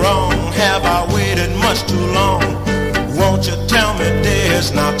something wrong? Have I waited much too long? Won't you tell me, dear,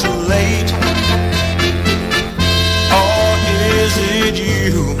 it's not too late? Or is it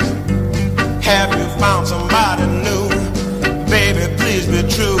you? Have you found somebody new? Baby, please be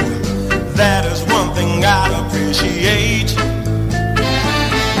true. That is one thing I'd appreciate.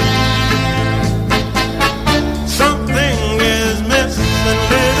 Something is missing,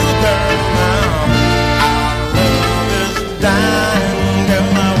 little girl, now. Our love is dying,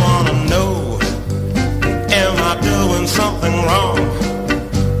 girl, I wanna know. Am I doing something wrong?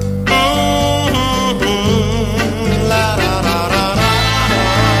 La da da da da.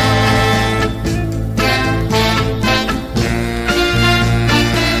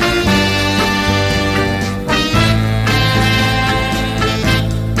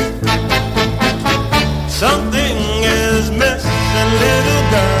 Something is missing, little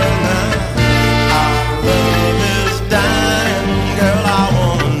girl, now. Our love is dying, girl, I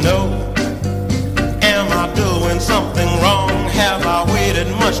wanna know. Am I doing something wrong? Have I waited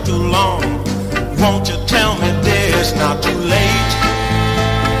much too long? Won't you tell me, dear, it's not too late?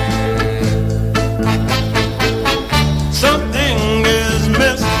 Something is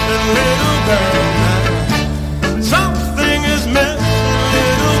missing, little girl, now. Something is missing,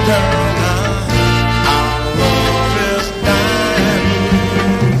 little girl, now. Our love is dying.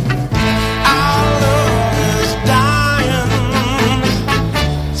 Our love is dying.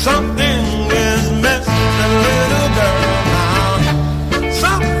 Something is missing, little girl, now.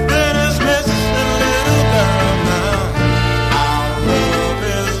 Something is missing, little girl, now. Our love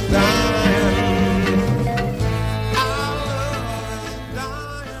is dying.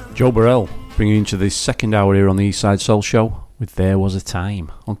 Joe Burrell bringing you into the second hour here on the Eastside Soul Show with There Was a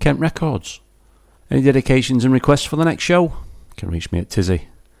Time on Kent Records. Any dedications and requests for the next show? You can reach me at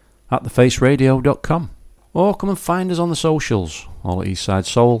tizzy@thefaceradio.com or come and find us on the socials, all at Eastside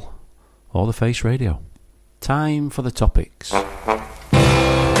Soul or The Face Radio. Time for the topics.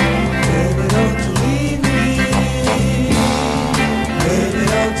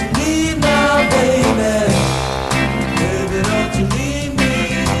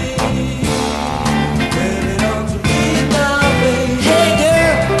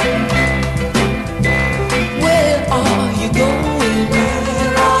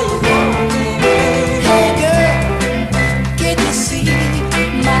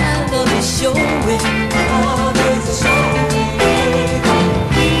 My love is showing, all is showing.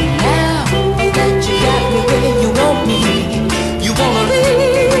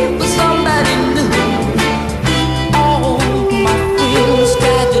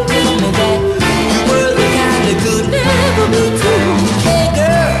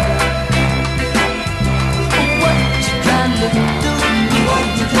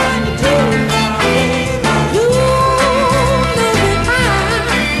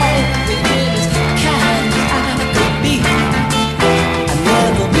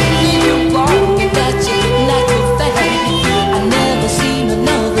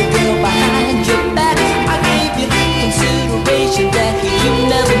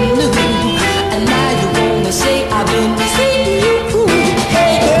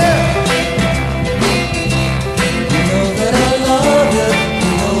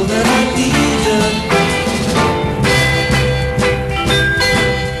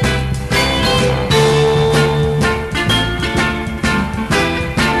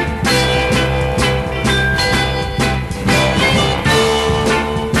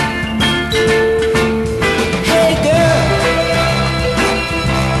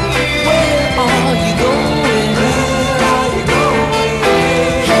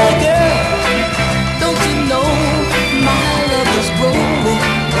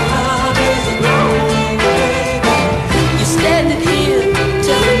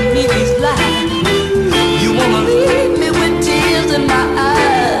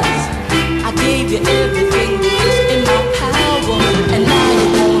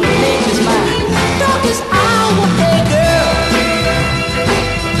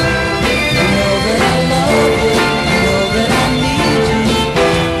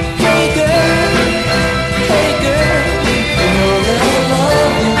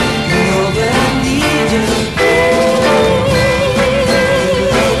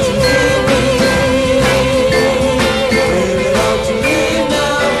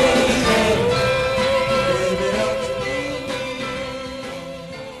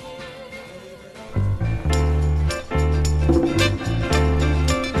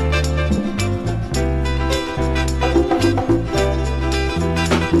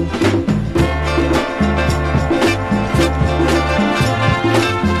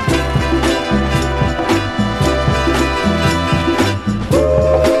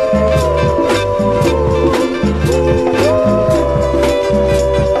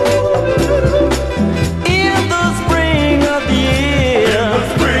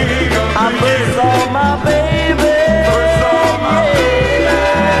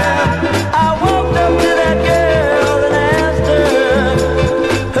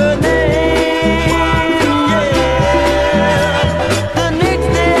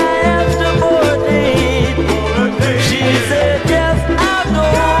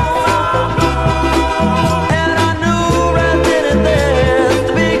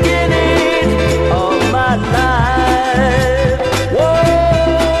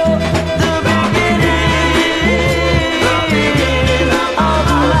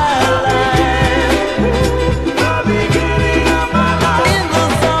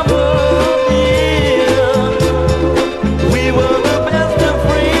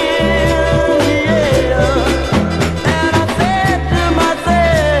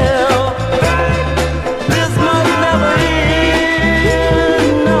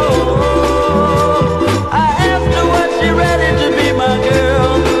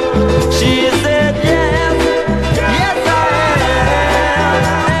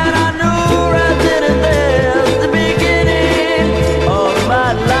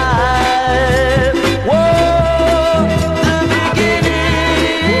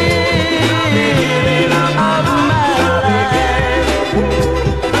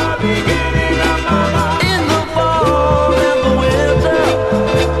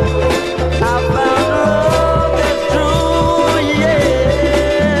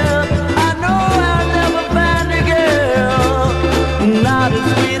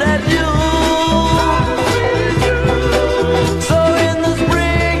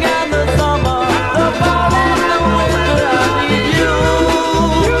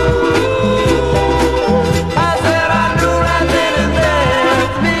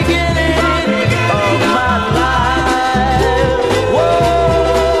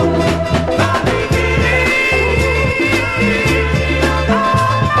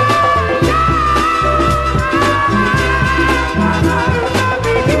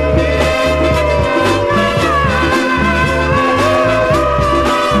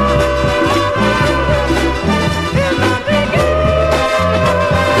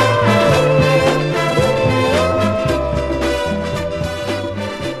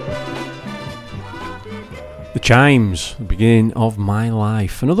 The Chimes, the beginning of my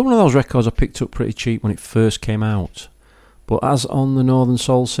life. Another one of those records I picked up pretty cheap when it first came out. But as on the Northern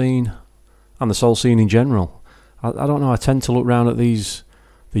Soul scene, and the soul scene in general, I don't know, I tend to look round at the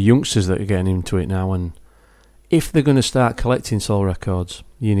youngsters that are getting into it now, and if they're going to start collecting soul records,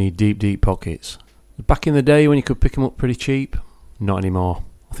 you need deep, deep pockets. Back in the day when you could pick them up pretty cheap, not anymore.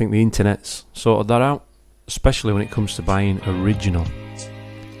 I think the internet's sorted that out, especially when it comes to buying original.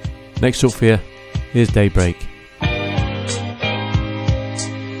 Next up for you, here's Daybreak.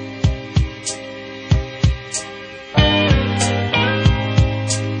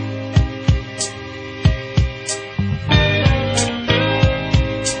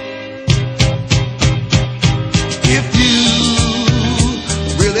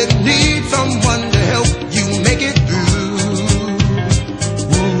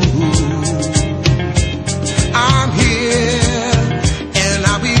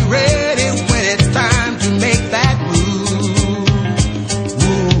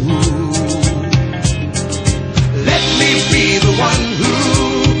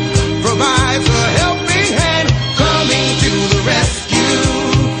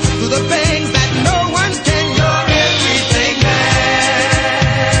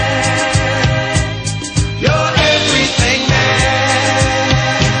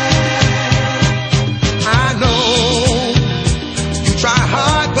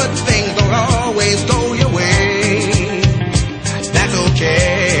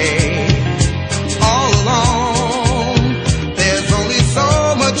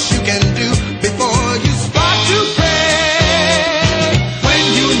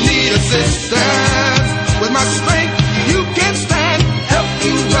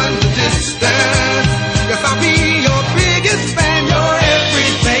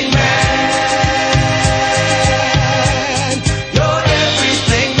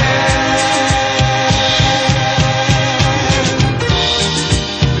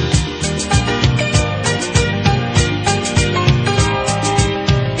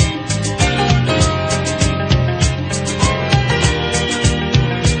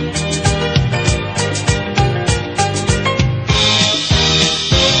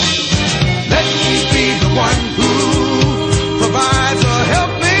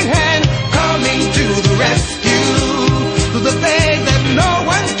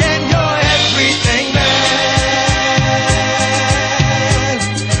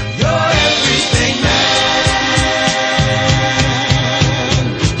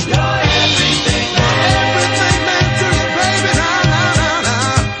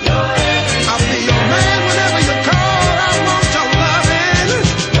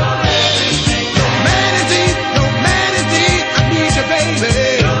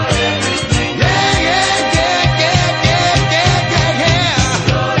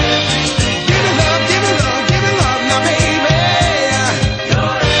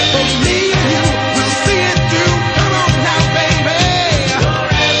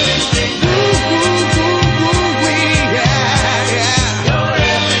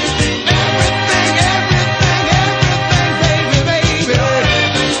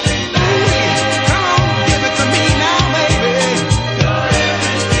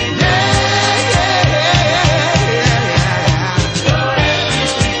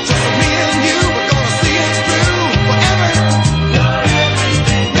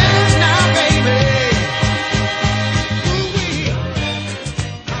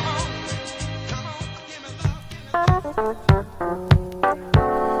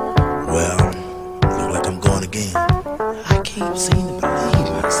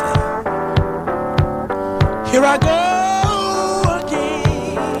 Here I go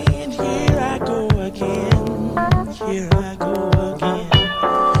again, here I go again, here I go again.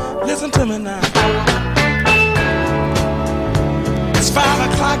 Listen to me now. It's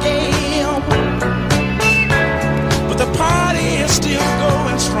 5 o'clock a.m., but the party is still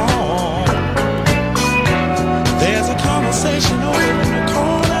going strong. There's a conversation over in the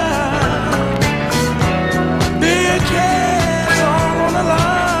corner. Big cats all on the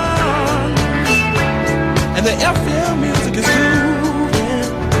line, and the FM music is moving.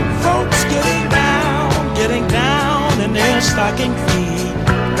 Folks getting down in their stocking feet.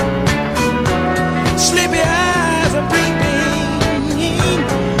 Sleepy eyes are peeping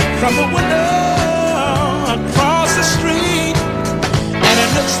from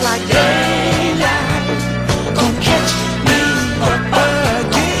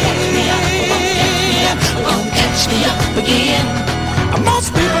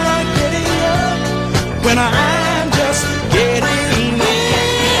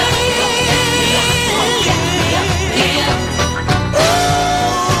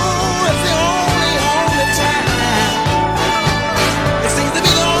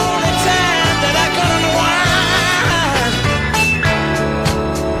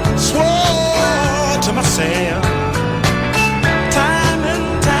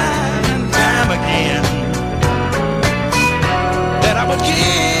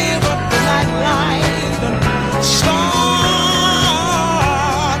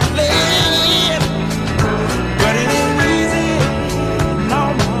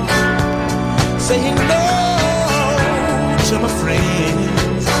saying no to my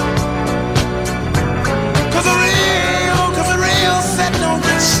friends. Cause the real set don't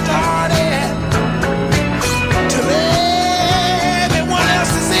get started till everyone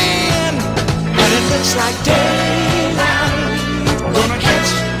else is in. And it looks like daylight gonna catch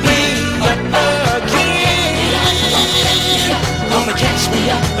me up again. Gonna catch me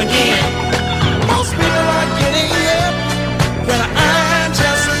up again. Most people are getting up when I'm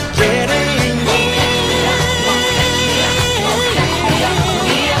just getting in.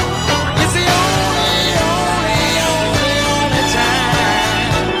 It's the only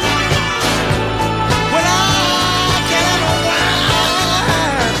time when I can unwind.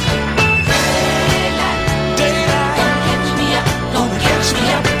 Daylight gonna catch me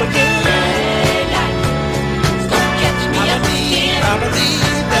up again. Gonna catch me up again. I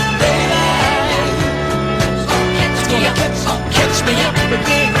believe that daylight gonna catch me up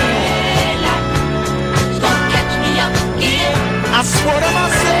again. Gonna catch me up again. I swore to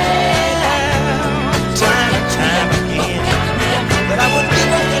myself time and time again that I would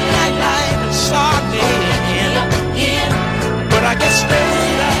give up the nightlife and start again. But I guess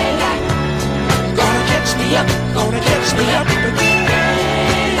daylight gonna catch me up again.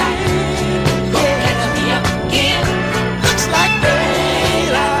 Gonna catch me up again. Looks like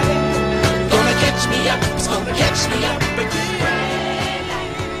daylight gonna catch me up. It's gonna catch me up again.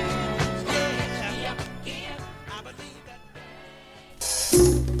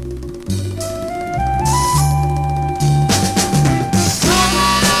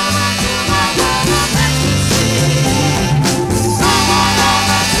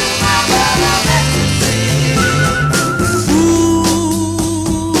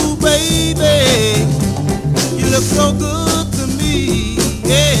 Ooh, baby, you look so good to me,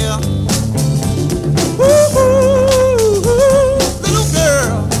 yeah. Ooh, little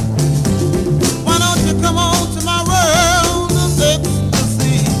girl, why don't you come on to my world and take to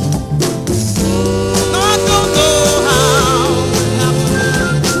see? No, I don't know how it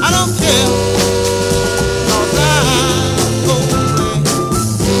happened. I don't care, 'cause I'm so away.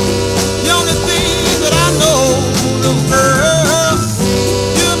 The only thing that I know, little girl,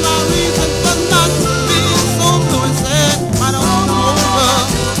 you're my reason for not being so blue and sad. Why don't you come over?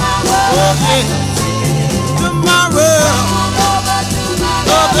 Oh yeah. Tomorrow,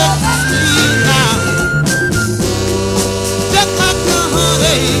 love it me now. Just like the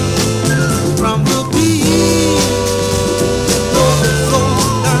honey from the bee, love is so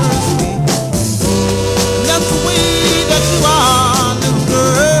thirsty. And that's the way that you are, little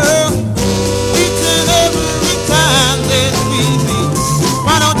girl. Each and every time that we meet,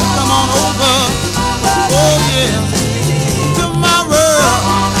 why don't you come on over? Oh yeah, tomorrow,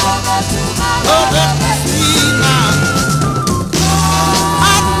 love it.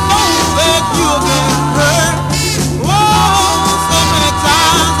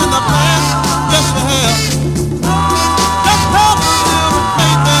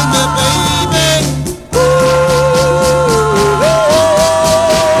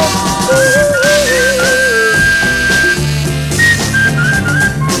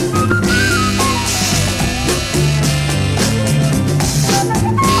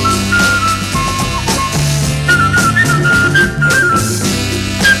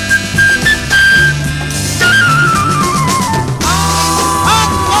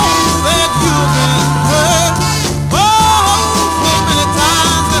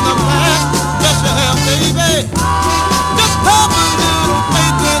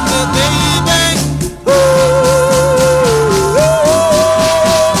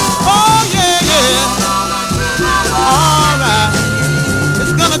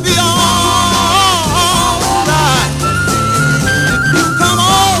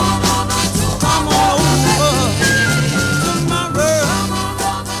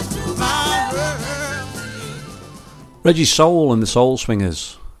 Reggie Soul and the Soul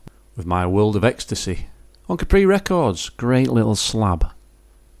Swingers with My World of Ecstasy on Capri Records. Great little slab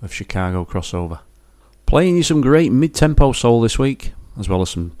of Chicago crossover. Playing you some great mid-tempo soul this week, as well as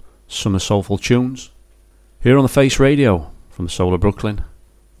some summer soulful tunes. Here on the Face Radio from the Soul of Brooklyn.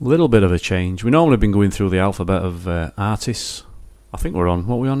 A little bit of a change. We normally have been going through the alphabet of artists. I think we're on,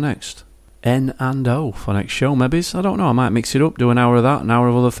 what are we on next? N and O for next show, maybe. I don't know, I might mix it up, do an hour of that, an hour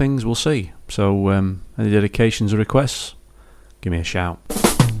of other things, we'll see. So, any dedications or requests, give me a shout.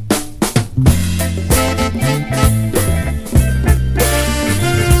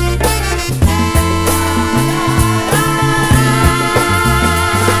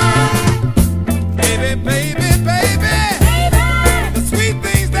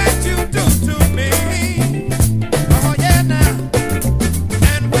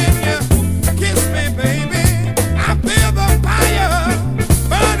 Kiss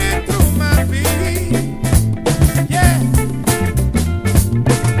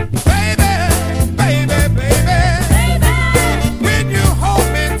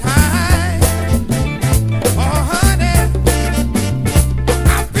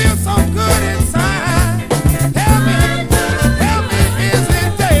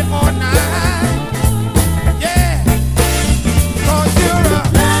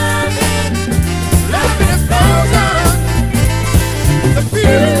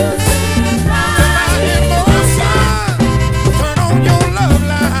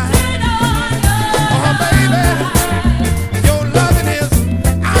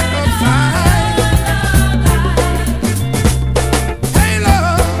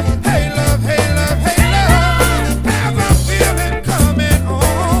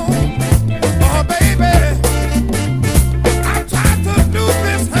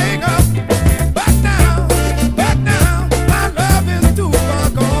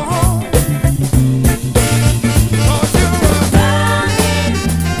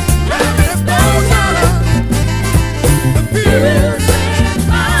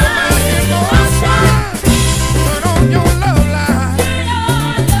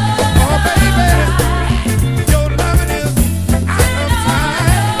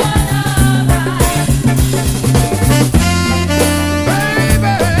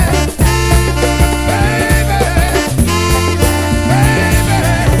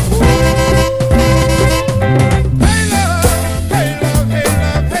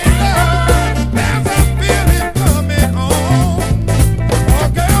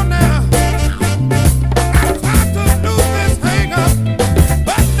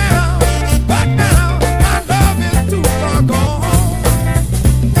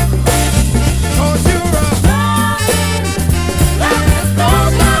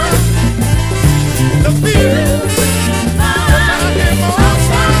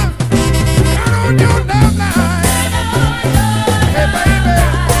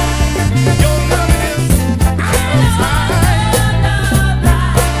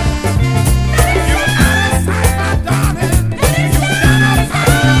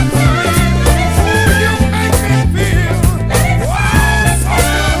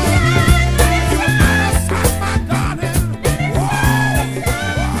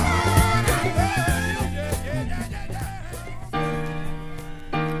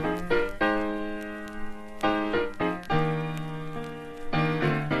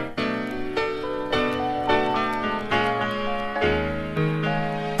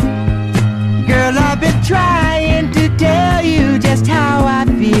trying to tell you just how I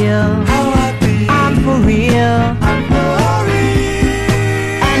feel. I'm for real.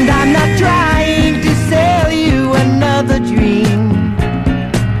 And I'm not trying to sell you another dream.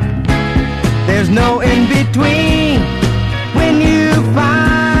 There's no in between when you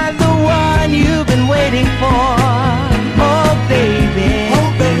find the one you've been waiting for. Oh baby,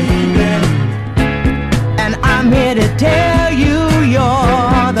 and I'm here to tell you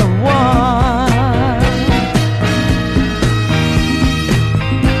you're the one.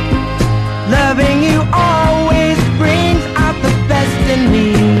 Loving you always brings out the best in me.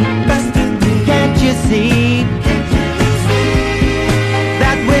 Can't you see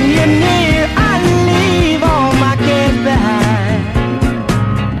that when you're near I leave all my cares behind?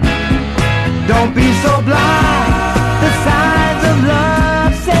 Don't be so blind. The signs of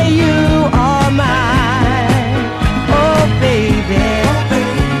love say you are mine. Oh baby,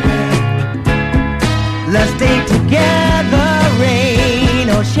 let's stay together, rain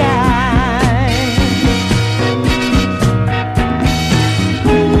or shine.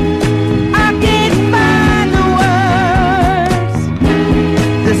 I can't find the words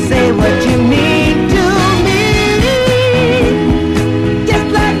to say what you mean to me. Just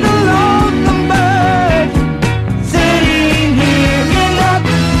like the lonesome bird sitting here in a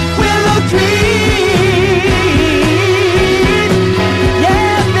willow tree.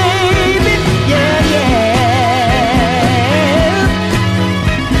 Yeah, baby, yeah, yeah.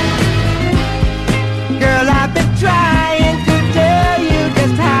 Girl, I've been trying to tell you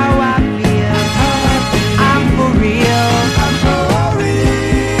just how I feel. I'm for real.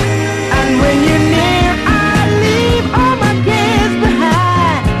 And when you're near, I leave all my cares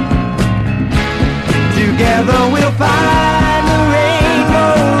behind. Together we'll find the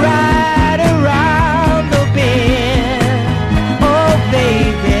rainbow right around the bend. Oh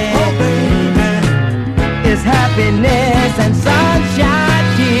baby, it's happiness and sunshine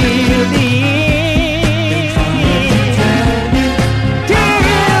till the end.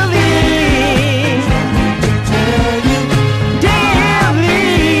 Till the end. Till the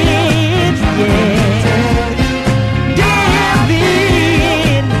end, yeah. Till the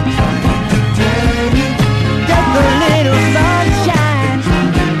end. Just a little sunshine.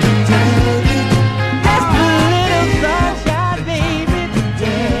 Just a little sunshine, baby.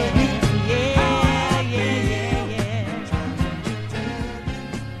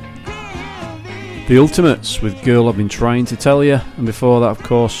 The Ultimates with Girl I've Been Trying to Tell You, and before that, of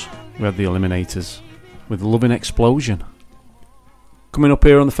course, we had the Eliminators with Loving Explosion. Coming up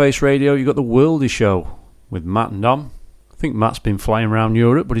here on the Face Radio, you got the Worldy Show with Matt and Dom. I think Matt's been flying around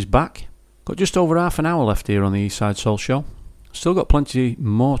Europe, but he's back. Got just over half an hour left here on the Eastside Soul Show. Still got plenty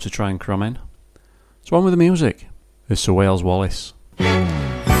more to try and cram in. So on with the music. It's Sir Wales Wallace.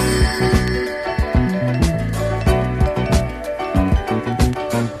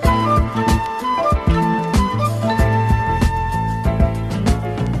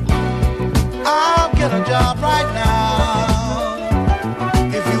 I'll get a job right now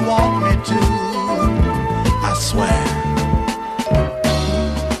if you want me to. I swear,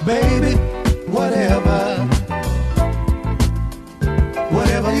 baby, whatever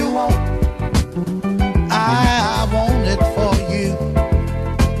you want, I want it for you,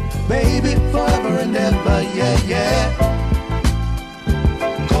 baby, forever and ever, yeah, yeah.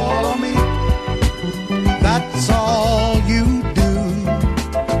 Call on me, that's all you do.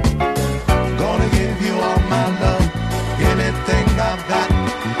 Gonna give you all my love, anything I've got.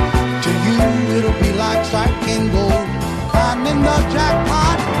 To you it'll be like striking gold, finding the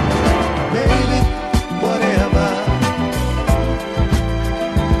jackpot, baby, whatever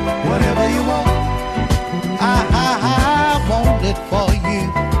you want, I want it for you,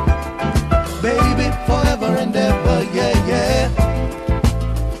 baby, forever and ever, yeah, yeah.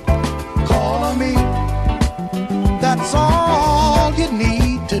 Call on me, that's all you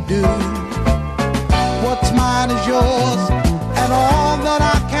need to do. What's mine is yours, and all that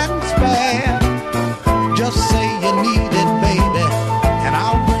I can spare. Just say you need it, baby, and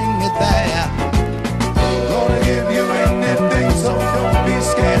I'll bring it there. Gonna give you anything, so don't be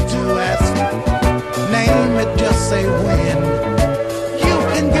scared to ask. Name it, just say when. You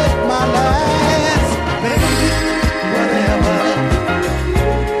can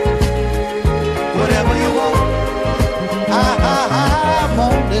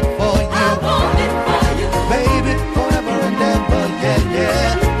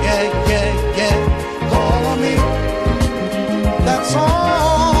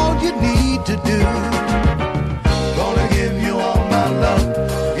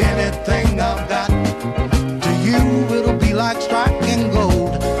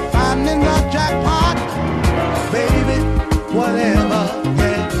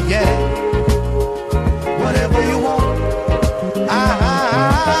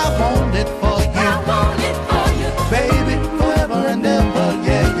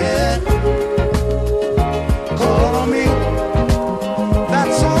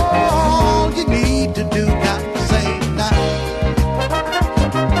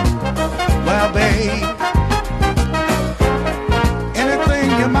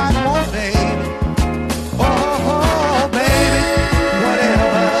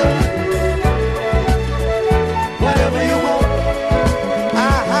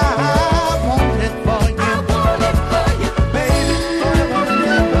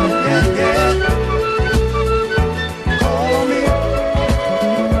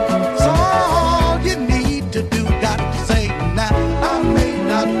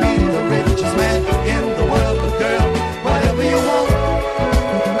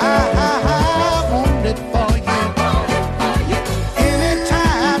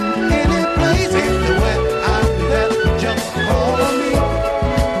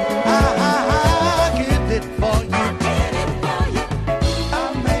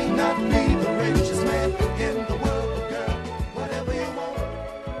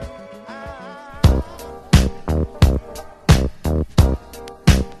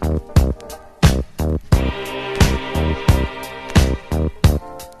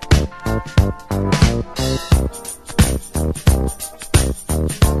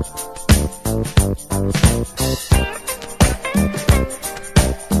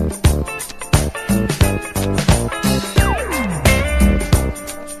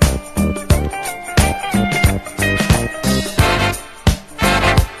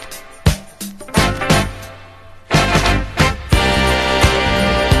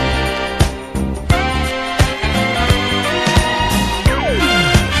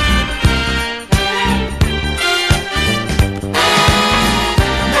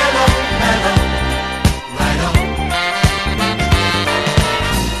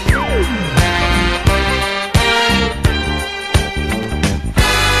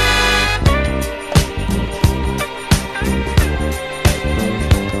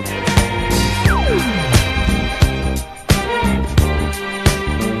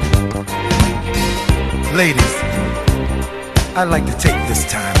I'd like to take this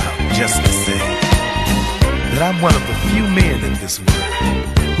time out just to say that I'm one of the few men in this world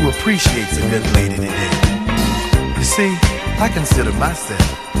who appreciates a good lady today. You see, I consider myself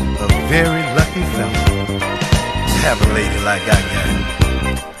a very lucky fellow to have a lady like I got.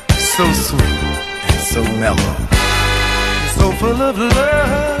 So sweet and so mellow. So full of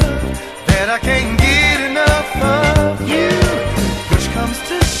love that I can't get enough of you. Push comes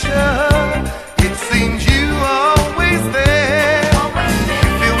to shove, it seems you always there. You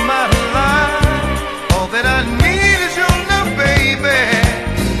fill my life, all that I need is your love, baby.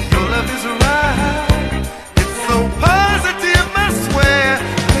 Your love is right, it's so positive, I swear.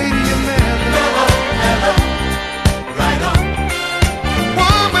 Lady, you're mellow, mellow, right on.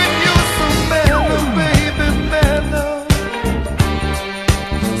 Woman, you're so mellow, baby, mellow.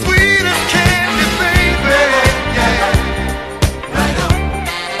 Sweet as candy, baby, yeah. Right on.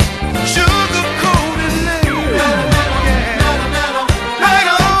 Sugar coated lady, yeah. Right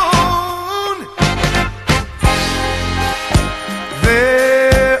on.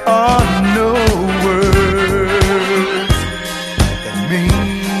 There are no words that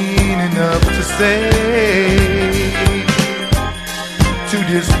mean enough to say to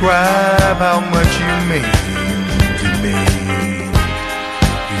describe how much you mean to me.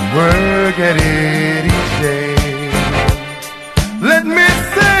 You work at it each day. Let me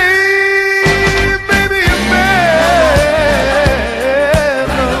say, baby, you're mellow.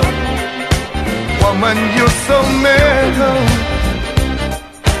 Woman, you're so mellow.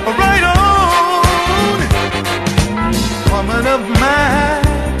 Right on. Woman of mine,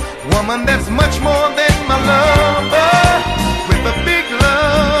 woman that's much more than my lover. With a big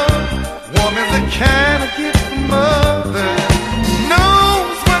love, warm as a can of gift from mother.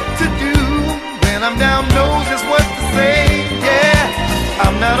 Knows what to do when I'm down, knows just what to say. Yeah,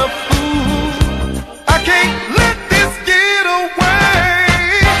 I'm not a fool. I can't let this get away.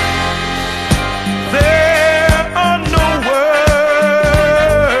 There are no words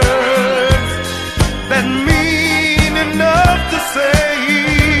that mean enough to say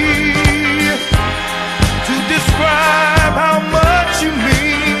to describe how much you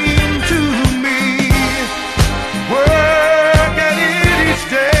mean to me. Work at it each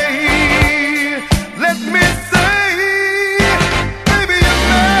day. Let me say, baby, you're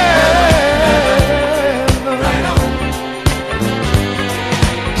mellow. Right on.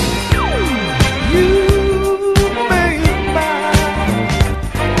 You made my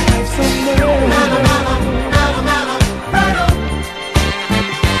life so mellow. Right on.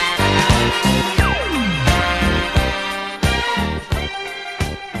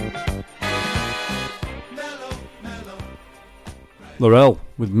 Laurel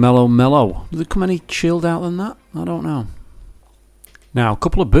with Mellow Mellow. Does it come any chilled out than that? I don't know. Now, a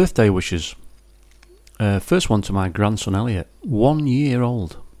couple of birthday wishes. First one to my grandson Elliot, 1 year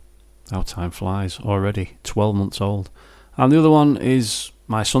old. How time flies already, 12 months old. And the other one is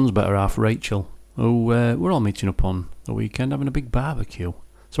my son's better half, Rachel, who we're all meeting up on the weekend having a big barbecue.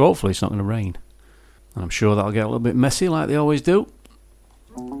 So hopefully it's not going to rain. And I'm sure that'll get a little bit messy like they always do.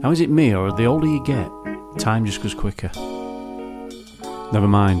 Now, is it me, or the older you get, time just goes quicker? Never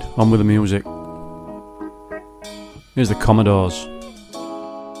mind, on with the music. Here's the Commodores.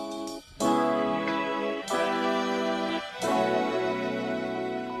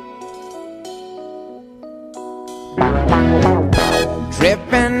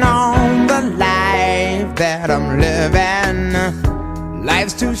 Tripping on the life that I'm living.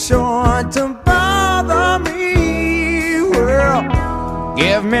 Life's too short to bother me. Well,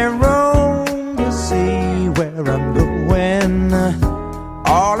 give me room to see where I'm going.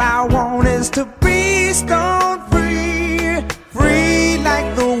 All I want is to be stone free, free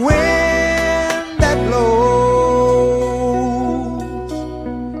like the wind that blows.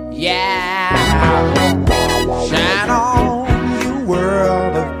 Yeah, shine on, you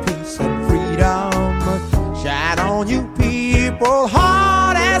world of peace and freedom. Shine on, you people,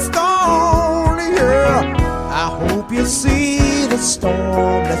 hard as stone. Yeah, I hope you see the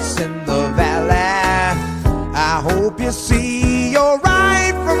storm that's in the valley. I hope you see your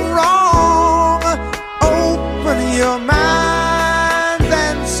right from wrong. Open your minds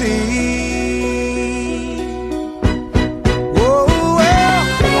and see. Whoa, well,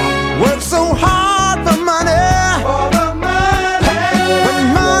 work so hard for money, when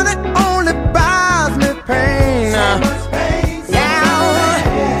money only buys me pain. Now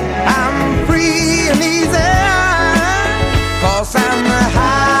I'm free and easy, 'cause I'm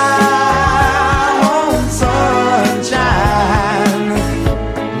high on sunshine.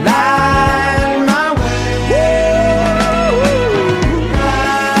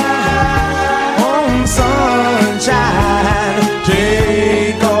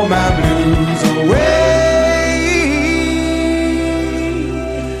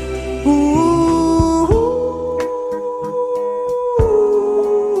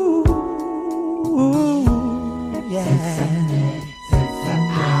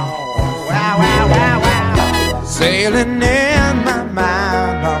 Sailing in my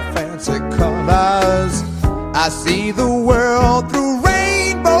mind are fancy colors. I see the world through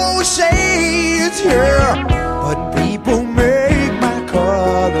rainbow shades, yeah. But people make my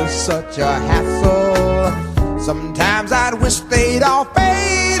colors such a hassle. Sometimes I'd wish they'd all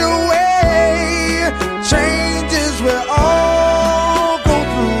fade away. Changes will all go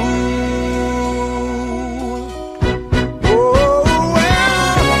through. Oh,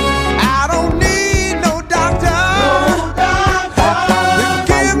 well, I don't need no doctor to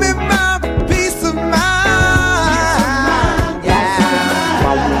give me my peace of mind.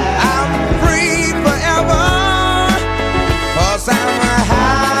 Yeah, I'm free forever, 'cause I'm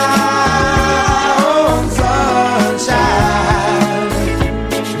high on sunshine.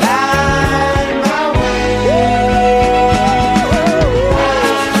 Light my way.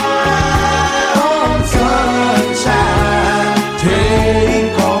 High on sunshine.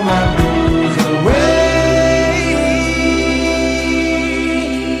 Take all my blues away.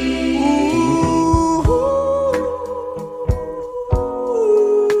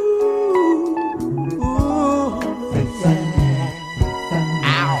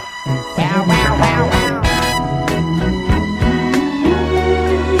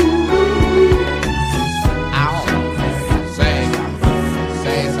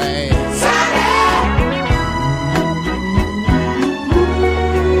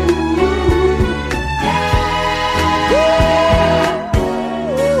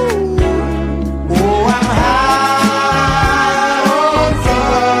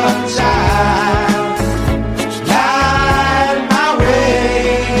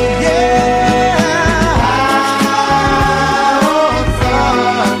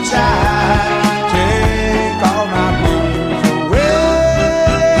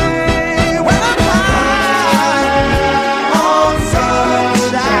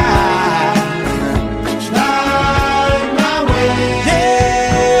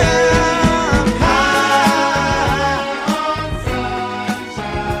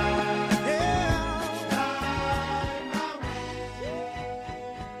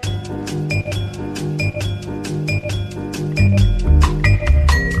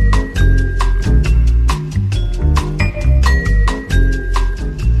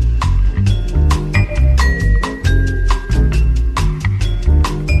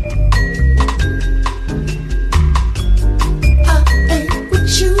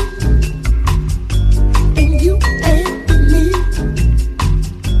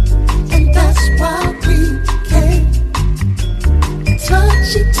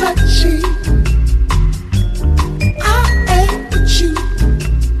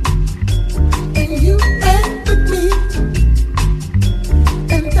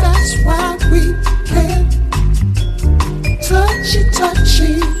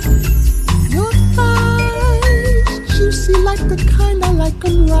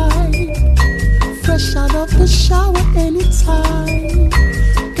 Fresh out of the shower anytime.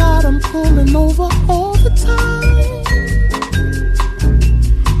 Got 'em pulling over all the time.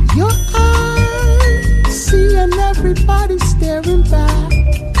 Your eyes seeing everybody staring back.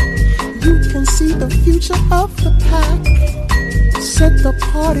 You can see the future of the pack. Set the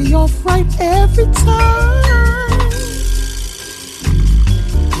party off right every time.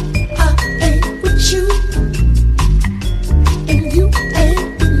 I ain't with you, and you ain't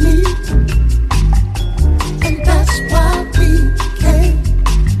with me, and that's why we can't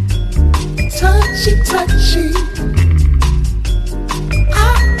touchy.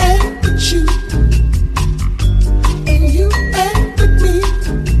 I ain't with you, and you ain't with me,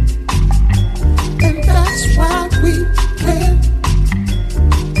 and that's why we can't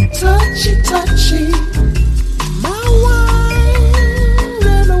touchy. My wine,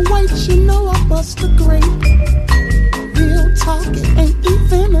 red or white, you know I bust a grape. Real talk, it ain't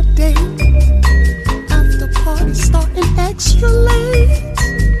even a date. After party starting extra late.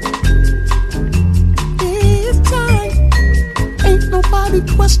 It's time, ain't nobody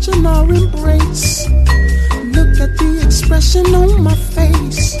question our embrace. Look at the expression on my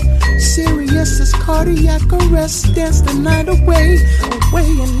face. Serious as cardiac arrest. Dance the night away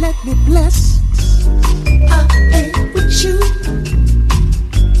and let me bless. I ain't with you,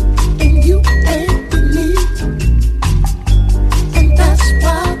 and you ain't with me, and that's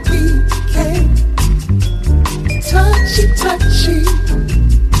why we can't touchy.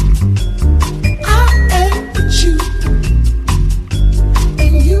 I ain't with you,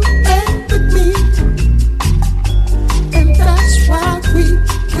 and you ain't with me, and that's why we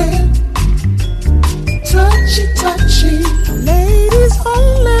can't touchy. Ladies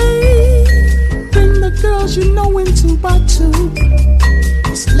only, bring the girls you know in 2 by 2.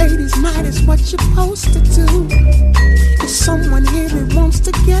 This ladies' night is what you're supposed to do.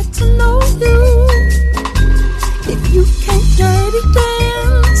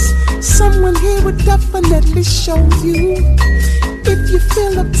 definitely show you. If you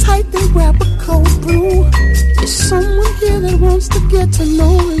feel uptight, then grab a cold brew. There's someone here that wants to get to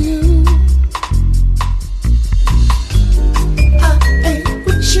know you. I ain't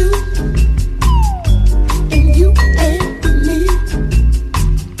with you, and you ain't with me,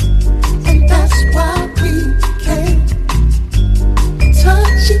 and that's why we can't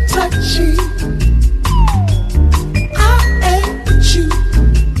touchy. I ain't with you,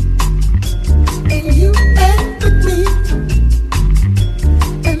 and you ain't with me,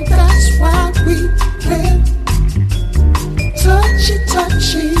 and that's why we can't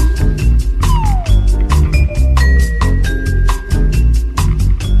touchy.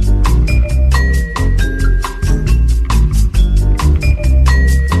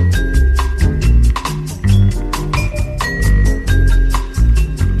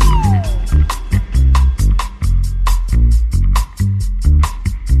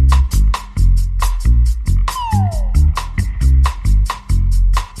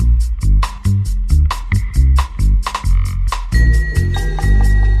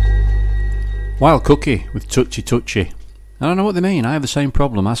 Wild Cookie with Touchy Touchy. I don't know what they mean. I have the same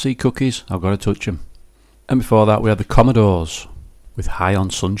problem. I see cookies, I've got to touch them. And before that we had the Commodores with High on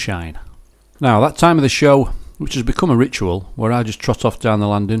Sunshine. Now that time of the show, which has become a ritual, where I just trot off down the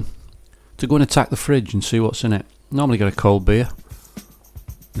landing to go and attack the fridge and see what's in it. Normally get a cold beer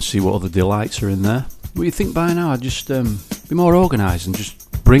and see what other delights are in there. But you think by now I'd just be more organised and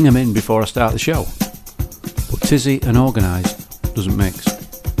just bring them in before I start the show. But tizzy and organised doesn't mix.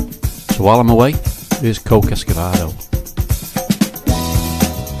 So while I'm away, here's Coke Escovado.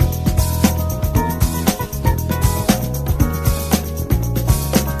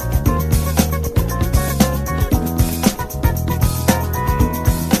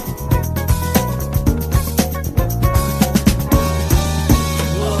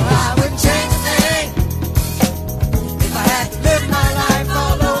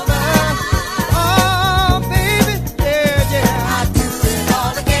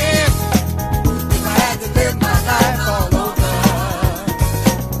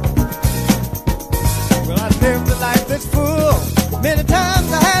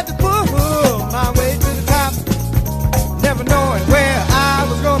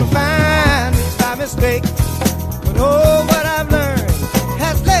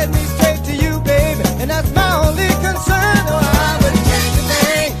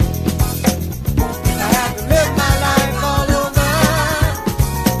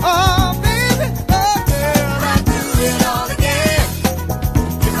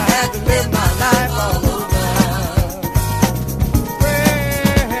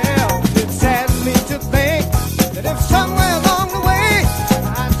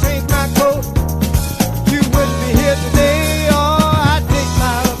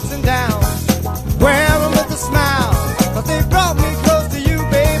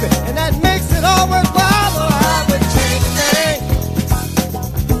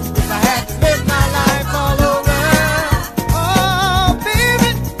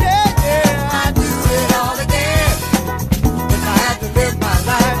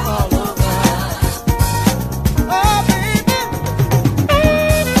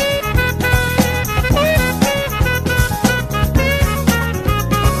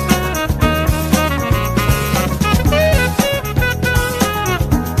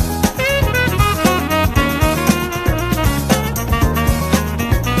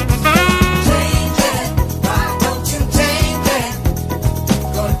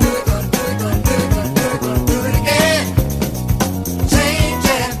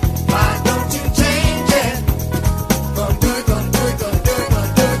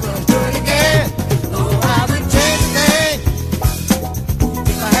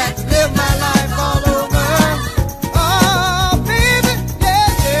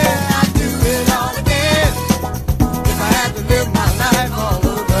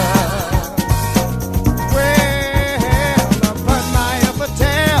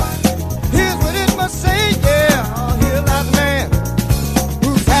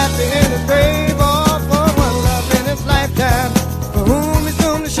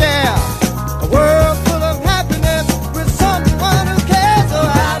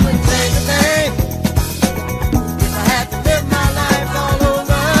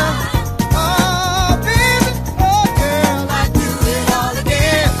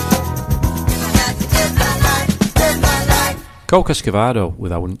 Coke Escovado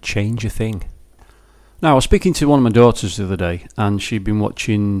with I Wouldn't Change a Thing. Now, I was speaking to one of my daughters the other day, and she'd been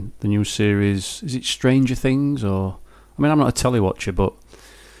watching the new series, is it Stranger Things? Or, I mean, I'm not a telly watcher, but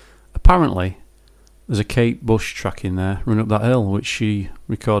apparently there's a Kate Bush track in there, Run Up That Hill, which she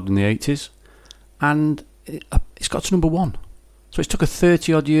recorded in the 80s, and it's got to number 1. So it's took her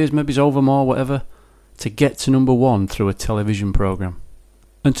 30 odd years, maybe it's over more, whatever, to get to number 1 through a television programme.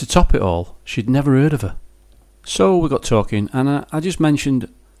 And to top it all, she'd never heard of her. So we got talking, and I just mentioned,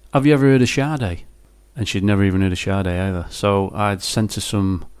 have you ever heard of Sade? And she'd never even heard of Sade either. So I'd sent her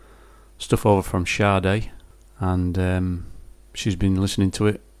some stuff over from Sade, and she's been listening to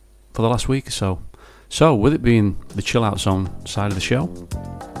it for the last week or so. So, with it being the chill out zone side of the show,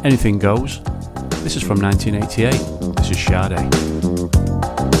 anything goes. This is from 1988. This is Sade.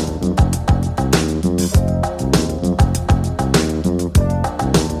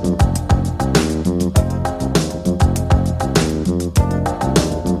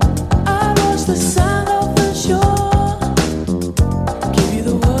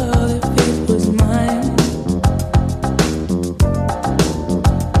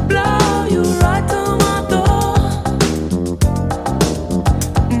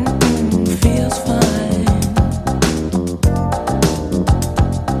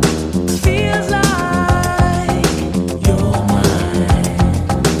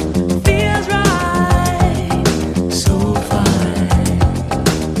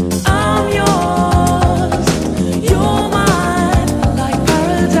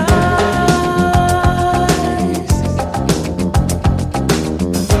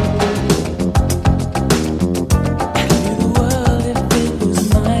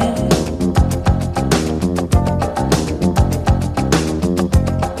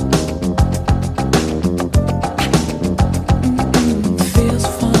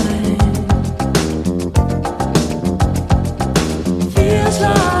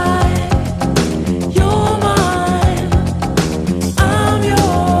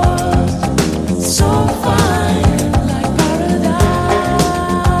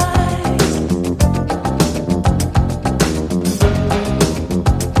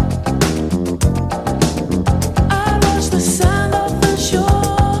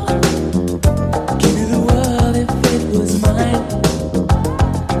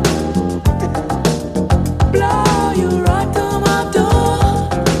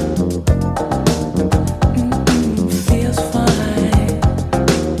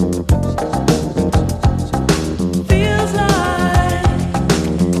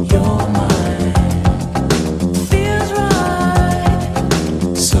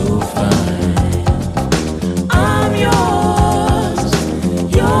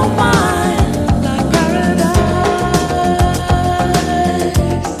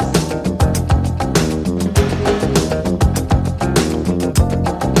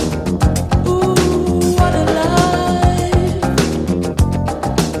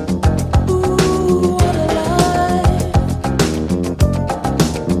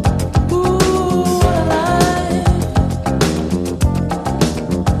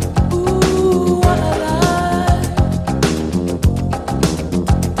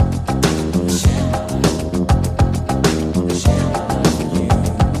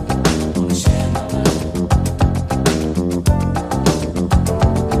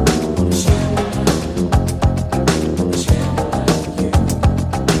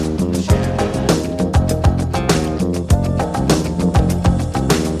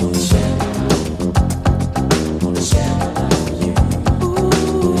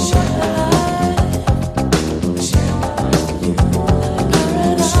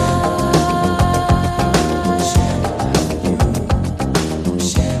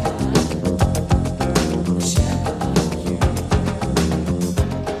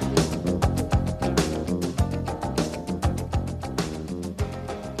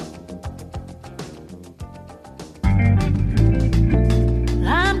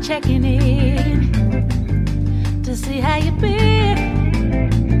 checking in to see how you been.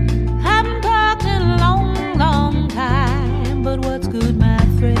 Haven't talked in a long, long time, but what's good, my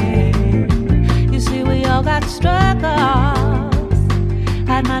friend? You see, we all got struggles.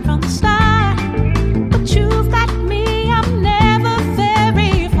 Had mine from the start, but you've got me. I'm never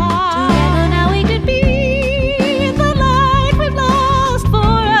very far. Together now we could be the light we've lost for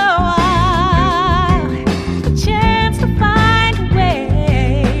a while. A chance to find a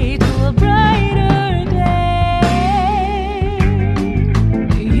way to a brighter day.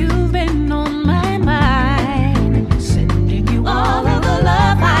 You've been on my mind, sending you all of the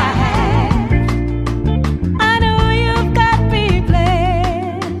love I have. I know you've got big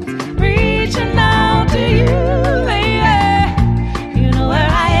plans, reach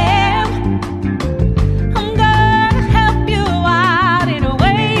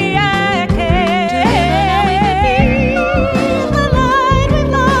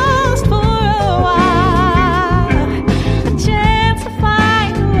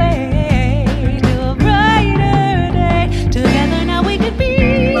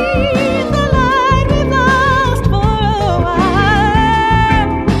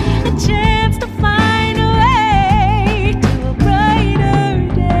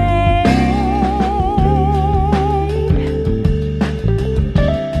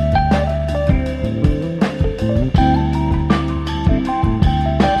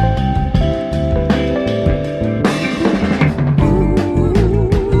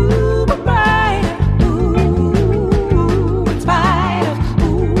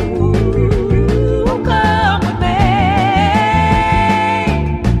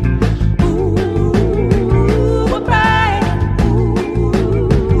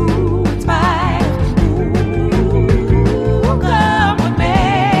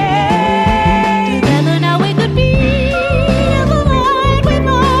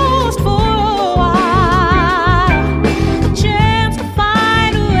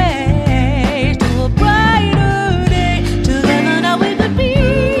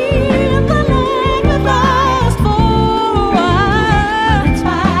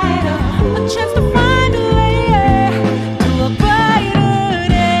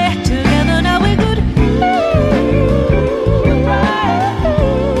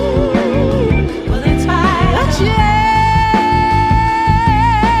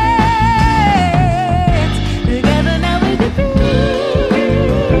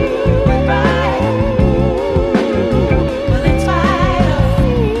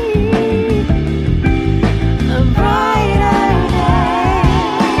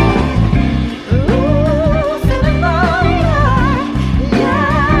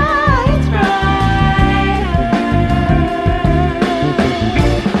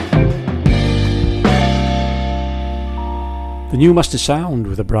New Master Sound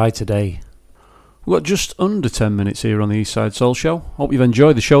with A Brighter Day. We've got just under 10 minutes here on the Eastside Soul Show. Hope you've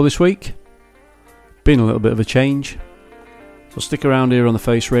enjoyed the show this week. Been a little bit of a change. So stick around here on the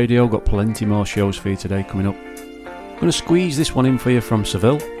Face Radio. Got plenty more shows for you today coming up. I'm going to squeeze this one in for you from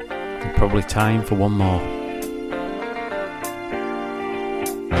Seville. And probably time for one more.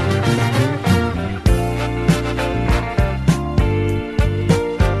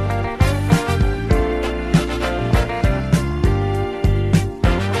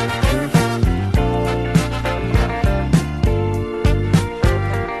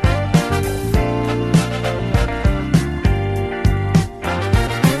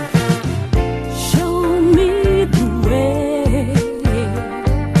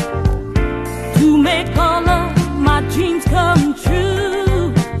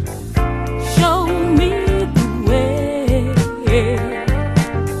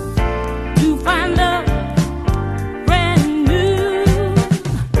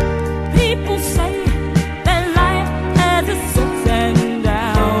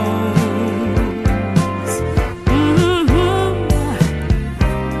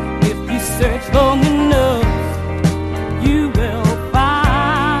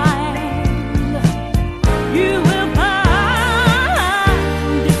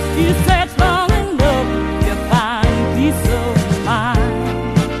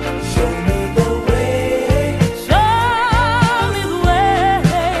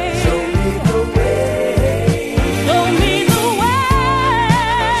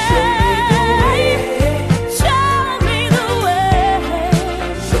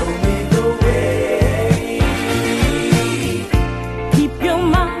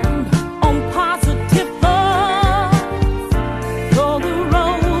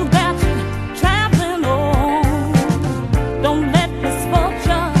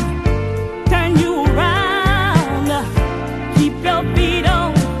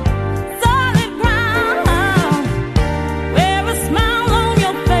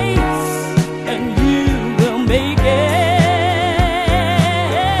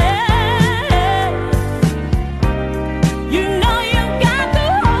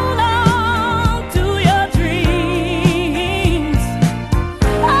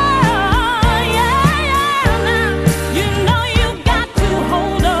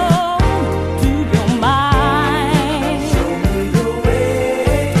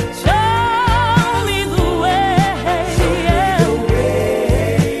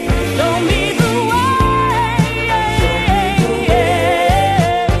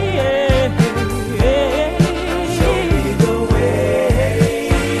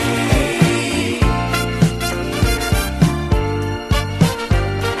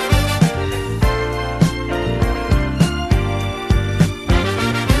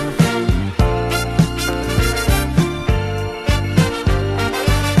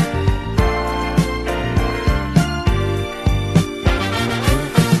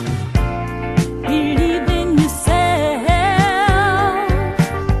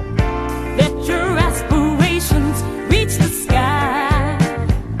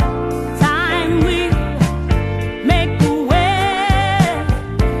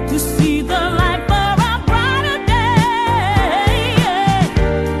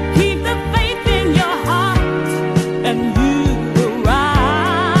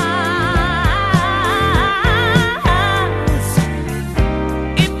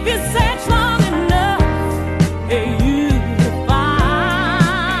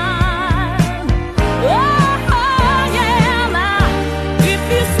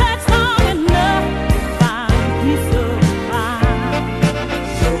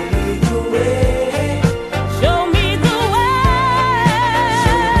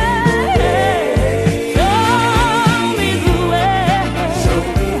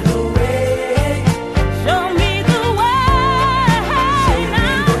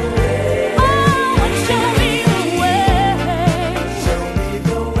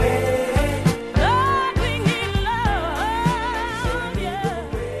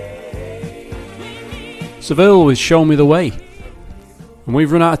 Seville with Show Me The Way. And we've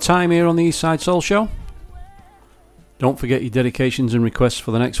run out of time here on the Eastside Soul Show. Don't forget your dedications and requests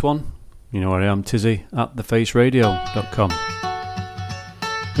for the next one. You know where I am, Tizzy at thefaceradio.com.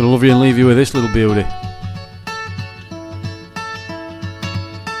 Gonna love you and leave you with this little beauty.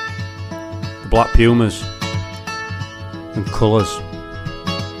 The Black Pumas and Colours.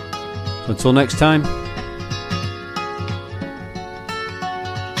 So until next time,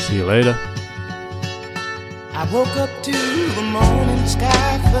 see you later. I woke up to the morning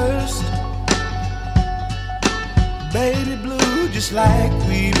sky first, baby blue just like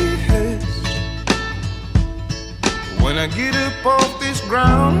we rehearsed. When I get up off this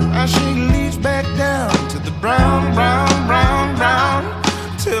ground, I shake leaves back down to the brown, brown, brown, brown,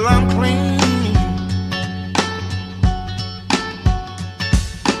 till I'm clean.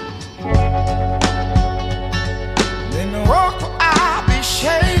 Then the walk I'll be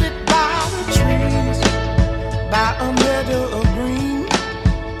shaded by the trees, by a meadow of green,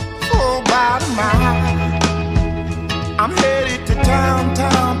 for about a mile. I'm headed to town,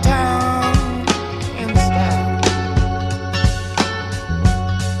 town, town, in style,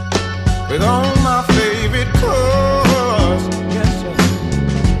 with all my favorite colors, yes, sir.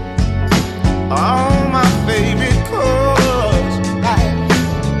 All my favorite colors, like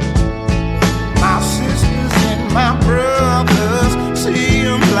my sisters and my brothers, see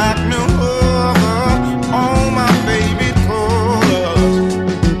them like no other. All my favorite colors.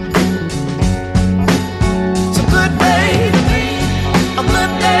 It's a good day to be, a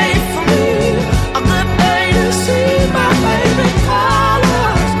good day for me, a good day to see my favorite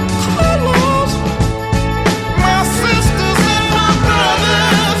colors, colors. My sisters and my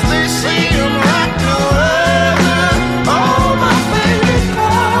brothers, they see them like no other. All my favorite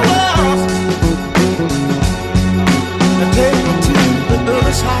colors. Now take me to the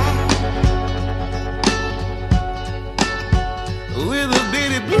other side, with a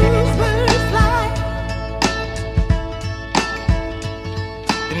bitty bluebird fly,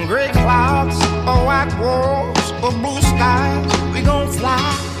 in gray clouds or white walls or blue skies, we gon' fly,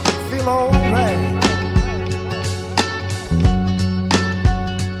 feel alright.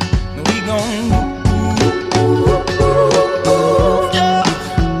 We gon' yeah.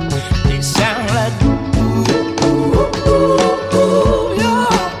 They sound like yeah.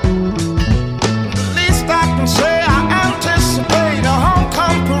 The least I can say, I anticipate a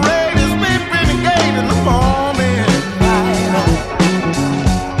homecoming parade as we renegade in the morning light,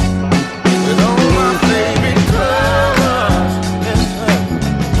 with all my favorite colors, yes, sir.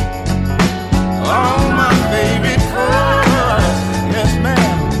 All my favorite colors, yes,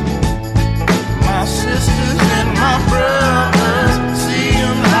 ma'am. My sisters and my brothers, see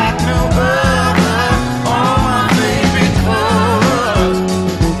them like no other. All my favorite colors.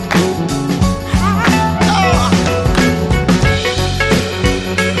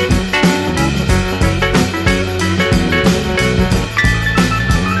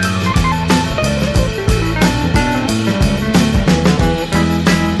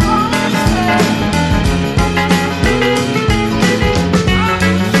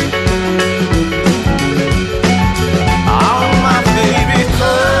 All my favorite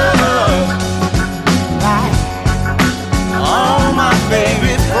colors, like all my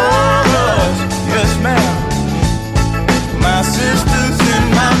favorite colors, yes, ma'am. My sisters and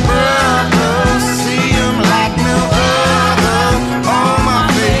my brothers, see them like no other. All my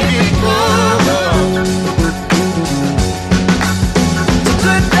favorite colors. It's a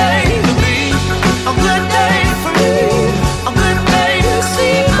good day to be, a good day for me, a good day to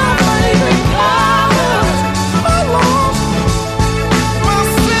see my favorite colors. Colors. My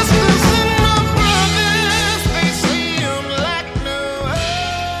sisters and my brothers, they see them like no other.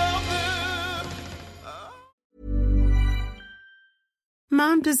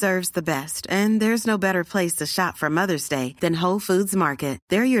 Mom deserves the best, and there's no better place to shop for Mother's Day than Whole Foods Market.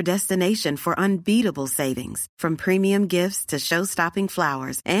 They're your destination for unbeatable savings, from premium gifts to show-stopping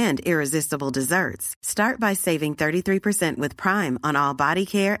flowers and irresistible desserts. Start by saving 33% with Prime on all body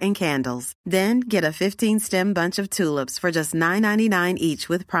care and candles. Then get a 15-stem bunch of tulips for just $9.99 each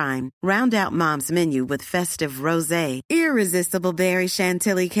with Prime. Round out Mom's menu with festive rosé, irresistible berry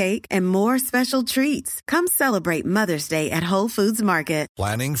chantilly cake, and more special treats. Come celebrate Mother's Day at Whole Foods Market.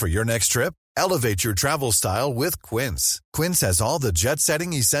 Planning for your next trip? Elevate your travel style with Quince. Quince has all the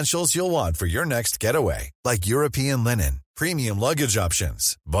jet-setting essentials you'll want for your next getaway, like European linen, premium luggage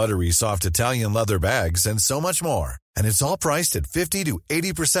options, buttery soft Italian leather bags, and so much more. And it's all priced at 50 to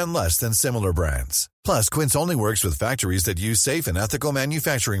 80% less than similar brands. Plus, Quince only works with factories that use safe and ethical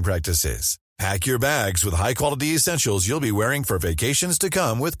manufacturing practices. Pack your bags with high-quality essentials you'll be wearing for vacations to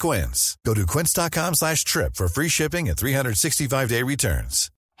come with Quince. Go to quince.com/trip for free shipping and 365-day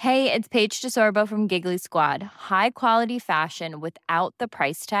returns. Hey, it's Paige DeSorbo from Giggly Squad. High quality fashion without the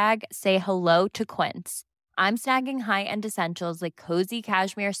price tag. Say hello to Quince. I'm snagging high-end essentials like cozy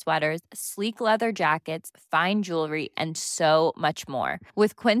cashmere sweaters, sleek leather jackets, fine jewelry, and so much more.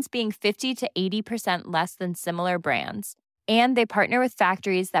 With Quince being 50 to 80% less than similar brands. And they partner with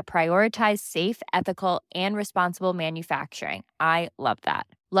factories that prioritize safe, ethical, and responsible manufacturing. I love that.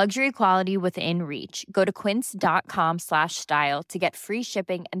 Luxury quality within reach. Go to quince.com/style to get free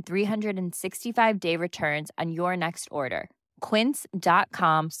shipping and 365-day returns on your next order.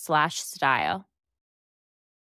 Quince.com/style.